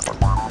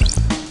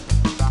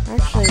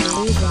actually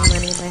losing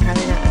money by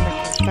having that under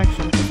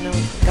construction because no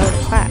one can go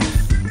to class.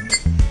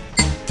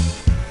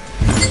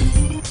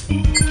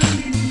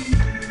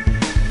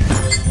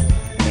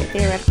 Okay,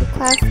 theoretical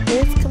class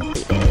is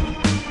completed.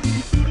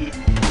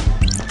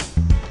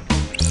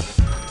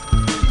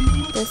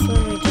 This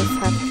one we just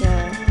have to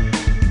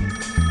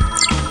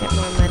get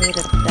more money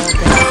to build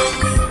it.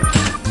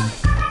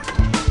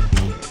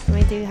 And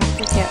we do have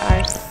to get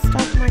our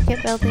stock market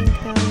building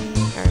going,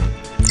 or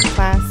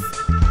class.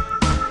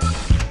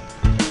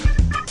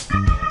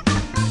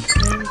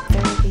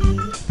 9:30.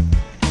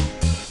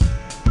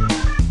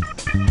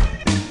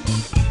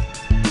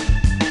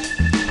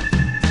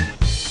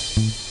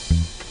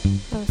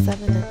 Oh,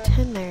 7 to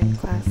 10 there in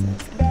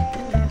classes. Oh my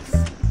goodness.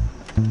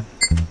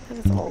 That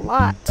is a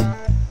lot.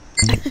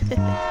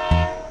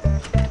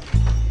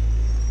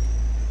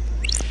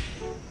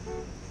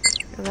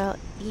 I'll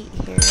eat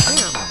here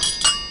now.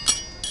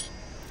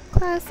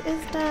 Class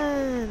is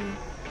done.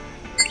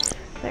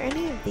 Are there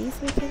any of these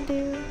we can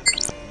do?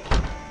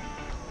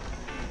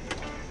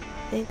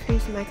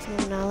 Increase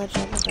maximum knowledge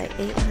level by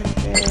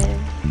 800.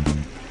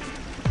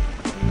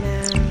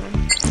 No.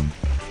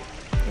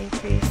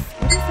 Increase.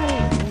 What does that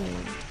even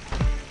mean?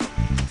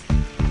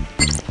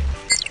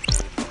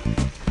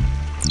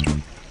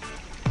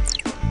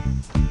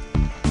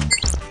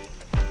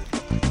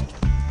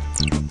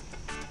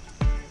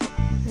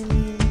 I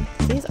mean,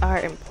 these are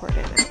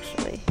important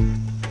actually.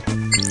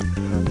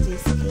 Ponzi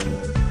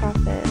scheme,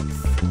 profits.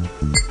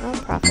 Well,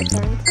 profits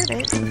are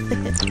important.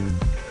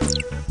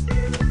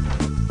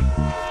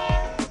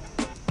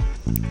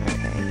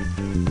 Okay.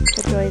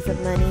 The joys of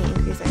money,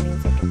 increase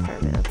earnings of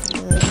department. That's a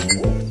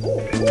million.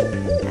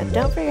 Now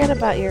don't forget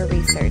about your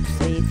research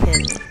so you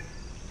can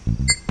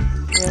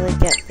really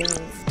get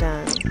things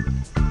done.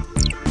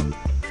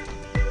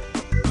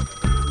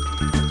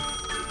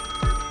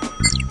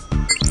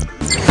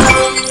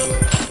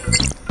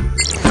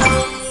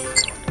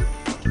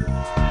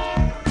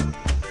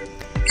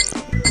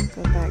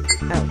 Go back.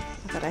 Oh,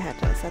 I thought I had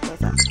to set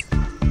those up.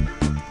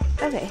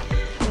 Okay,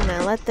 I'm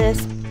gonna let this,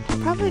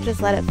 probably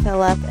just let it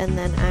fill up and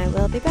then I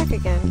will be back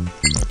again.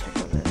 Check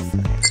on this.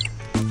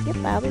 Okay.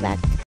 Yep, I'll be back.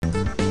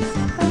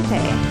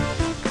 Okay,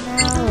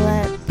 now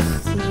let's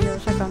see.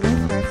 Let's check on this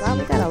first. Wow,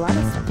 we got a lot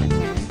of stuff in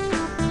here.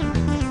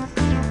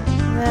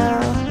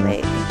 Well,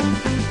 wait.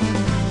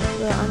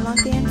 We'll unlock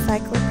the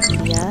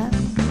encyclopedia.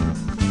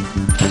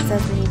 It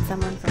says we need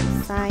someone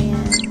from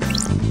Science.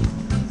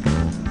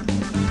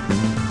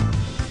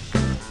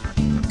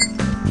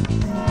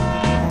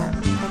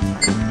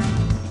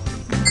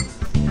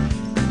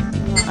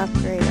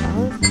 Upgrade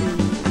all of these.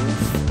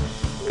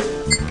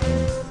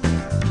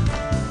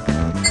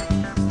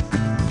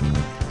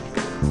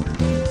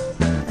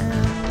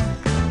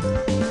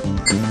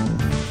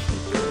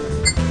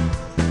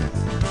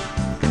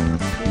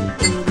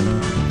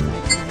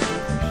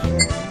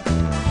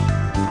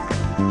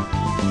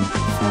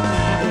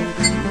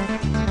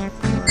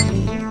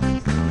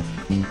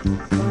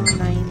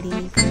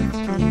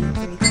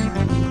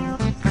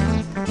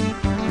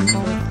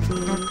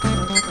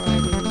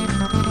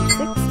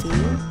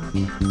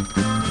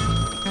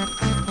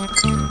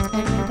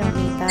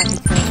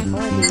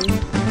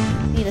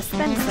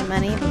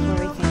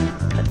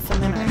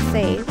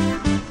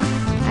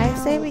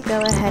 Go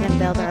ahead and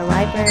build our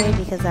library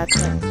because that's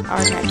what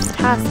our next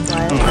task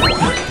was.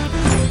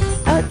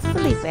 Oh, it's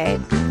Felipe.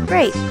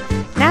 Great!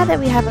 Now that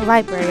we have a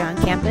library on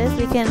campus,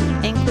 we can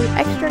include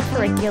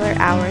extracurricular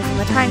hours in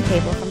the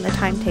timetable from the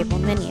timetable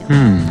menu.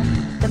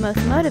 The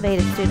most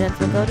motivated students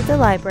will go to the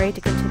library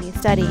to continue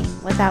studying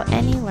without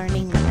any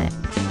learning limit.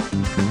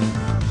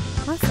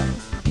 Awesome.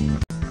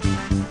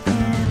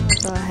 And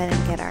we'll go ahead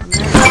and get our money.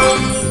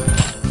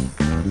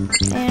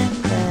 And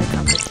the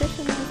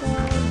competition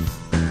results.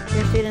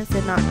 Your students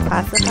did not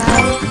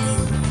classify.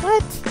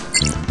 What?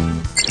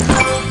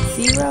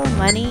 0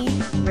 money?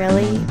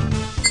 Really?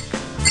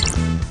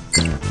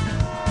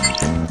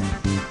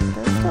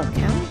 Those still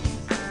count?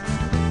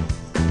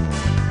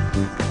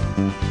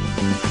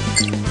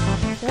 I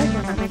feel like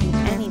we're not making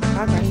any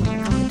progress in the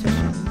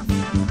competition.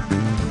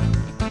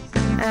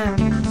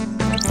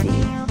 Let's see.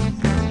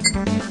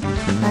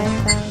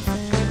 5,000.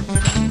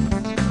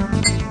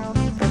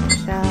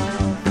 Bookshelf.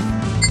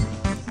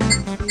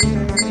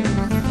 Computers.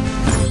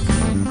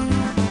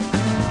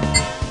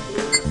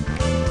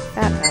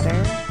 That better.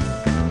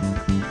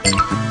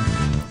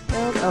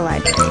 Build a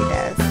library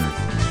desk.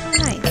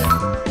 Nice.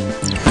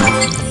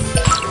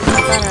 We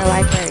got our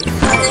library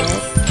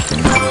started.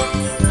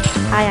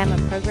 Hi, I'm a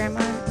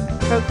programmer.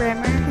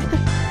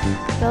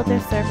 Builder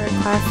server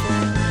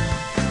classroom.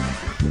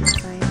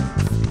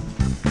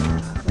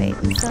 Science. Wait,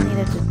 we still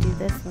needed to do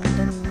this one,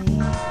 didn't we?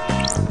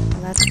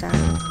 Well, that's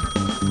done.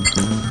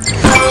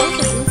 Both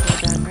of these are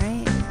done,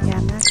 right?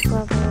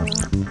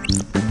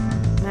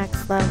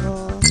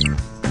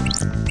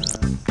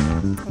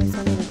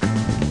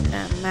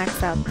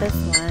 out this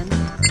one.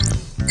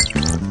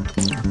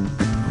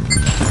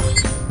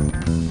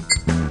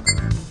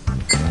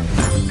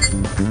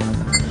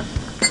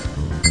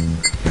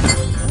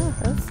 Oh,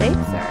 those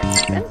safes are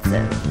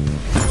expensive.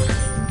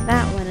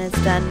 That one is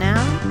done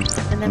now.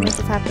 And then we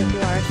just have to do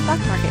our stock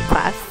market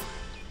class,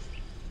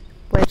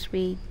 which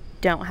we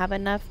don't have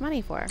enough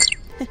money for.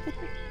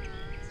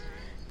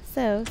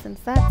 So, since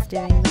that's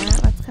doing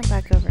that, let's come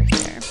back over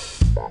here.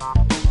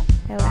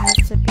 Oh, it has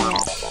to be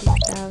at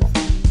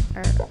 2,000,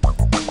 or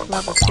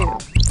level 2.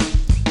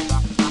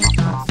 It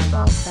costs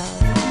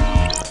 12,000.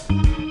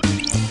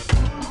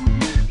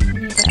 I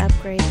need to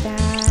upgrade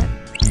that.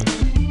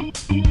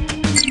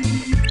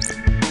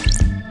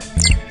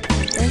 So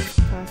this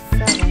costs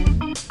 7.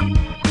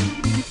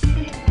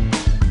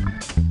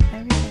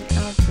 Everything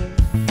else is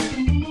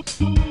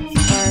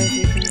as far as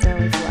you can go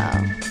as well.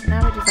 So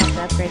now we just have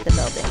to upgrade the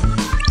building.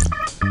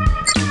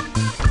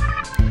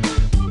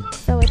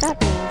 So with that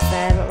being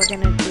said, what we're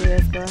going to do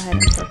is go ahead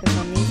and focus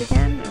on these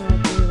again, and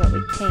we'll do what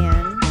we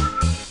can.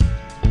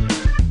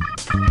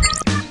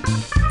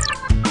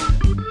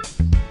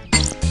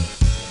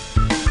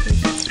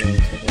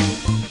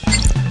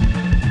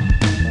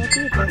 We'll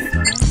do this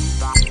one.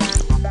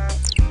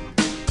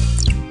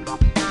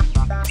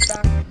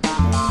 And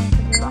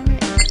we want to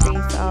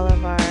increase all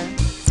of our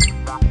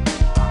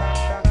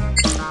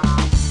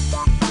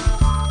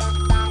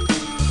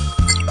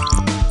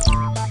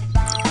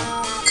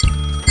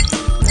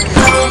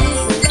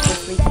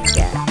we can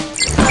get.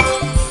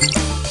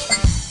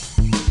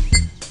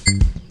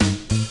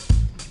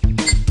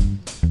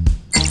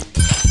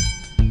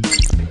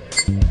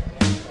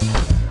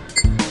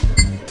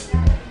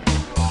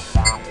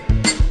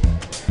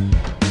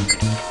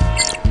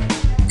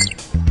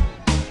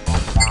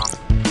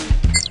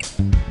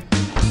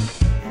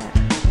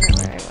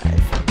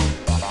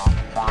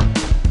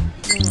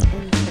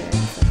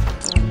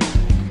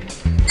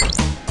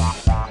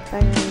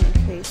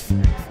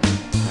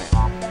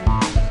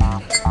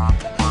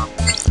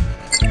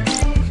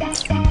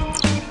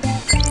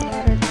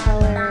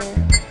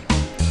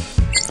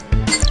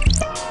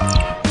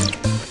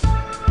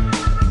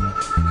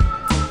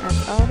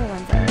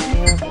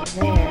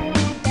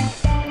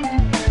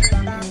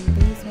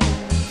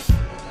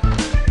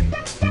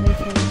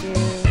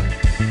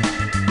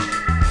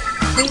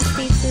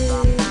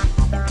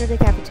 The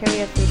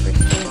cafeteria food for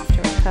students to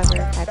recover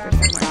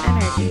 5% more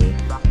energy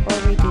or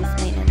reduce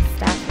maintenance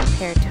staff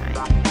repair time.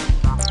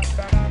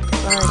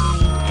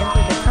 Gardening,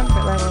 improve the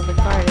comfort level of the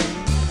garden.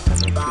 This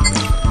one's more.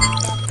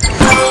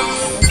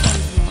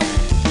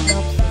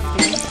 Helps the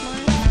students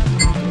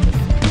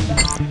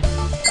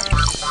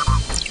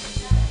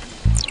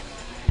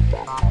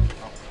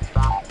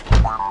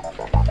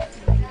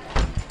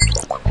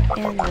more.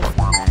 And this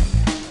one then.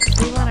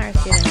 We want our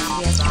students to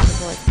be as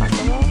comfortable as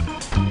possible.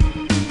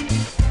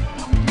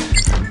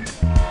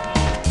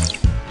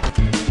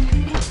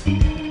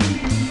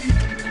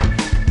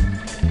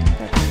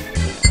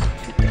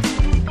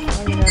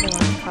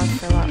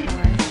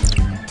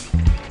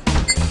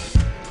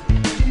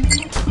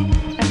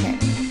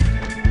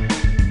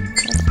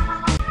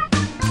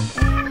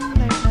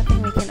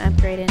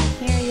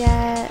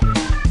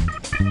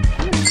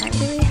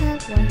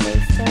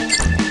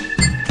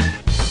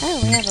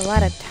 A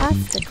lot of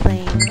tasks to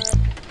claim.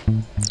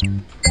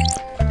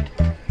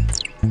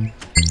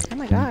 Oh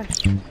my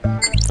gosh.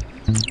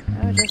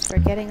 I was just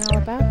forgetting all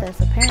about this,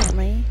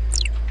 apparently.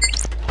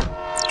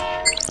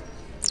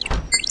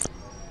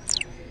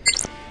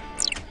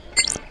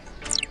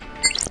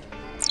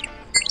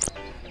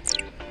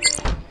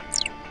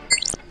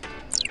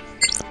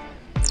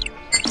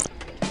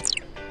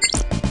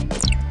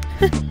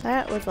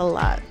 That was a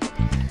lot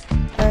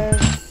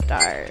of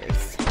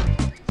stars.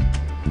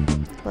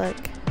 Look.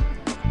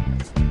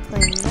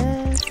 Claim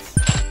this.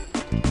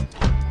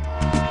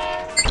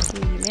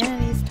 2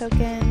 humanities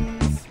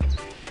tokens.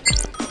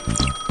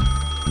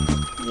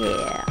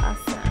 Yeah,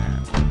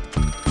 awesome.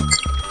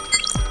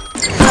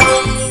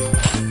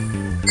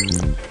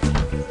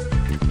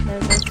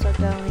 Those are still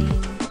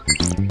going.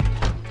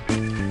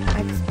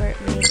 Expert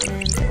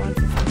maintenance. It wants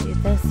us to do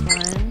this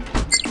one.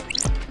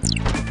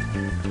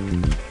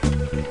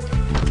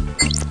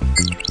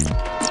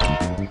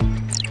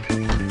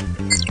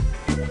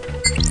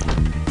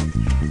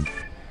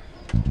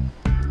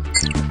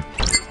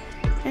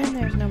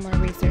 There's no more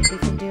research we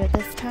can do at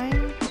this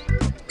time.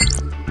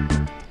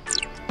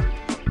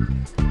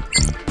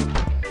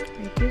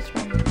 Reduce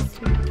running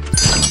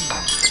students.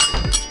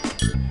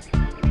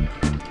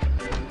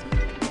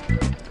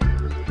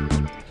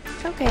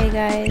 Okay,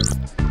 guys.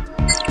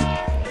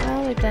 Well,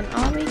 we've done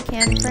all we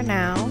can for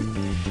now.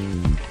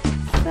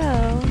 So,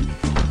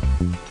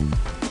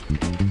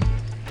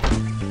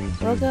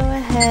 we'll go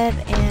ahead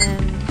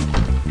and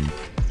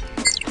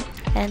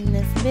end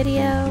this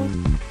video.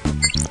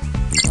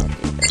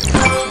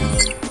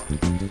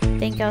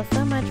 Thank y'all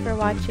so much for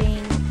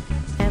watching,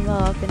 and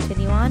we'll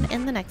continue on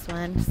in the next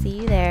one. See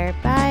you there.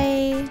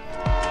 Bye!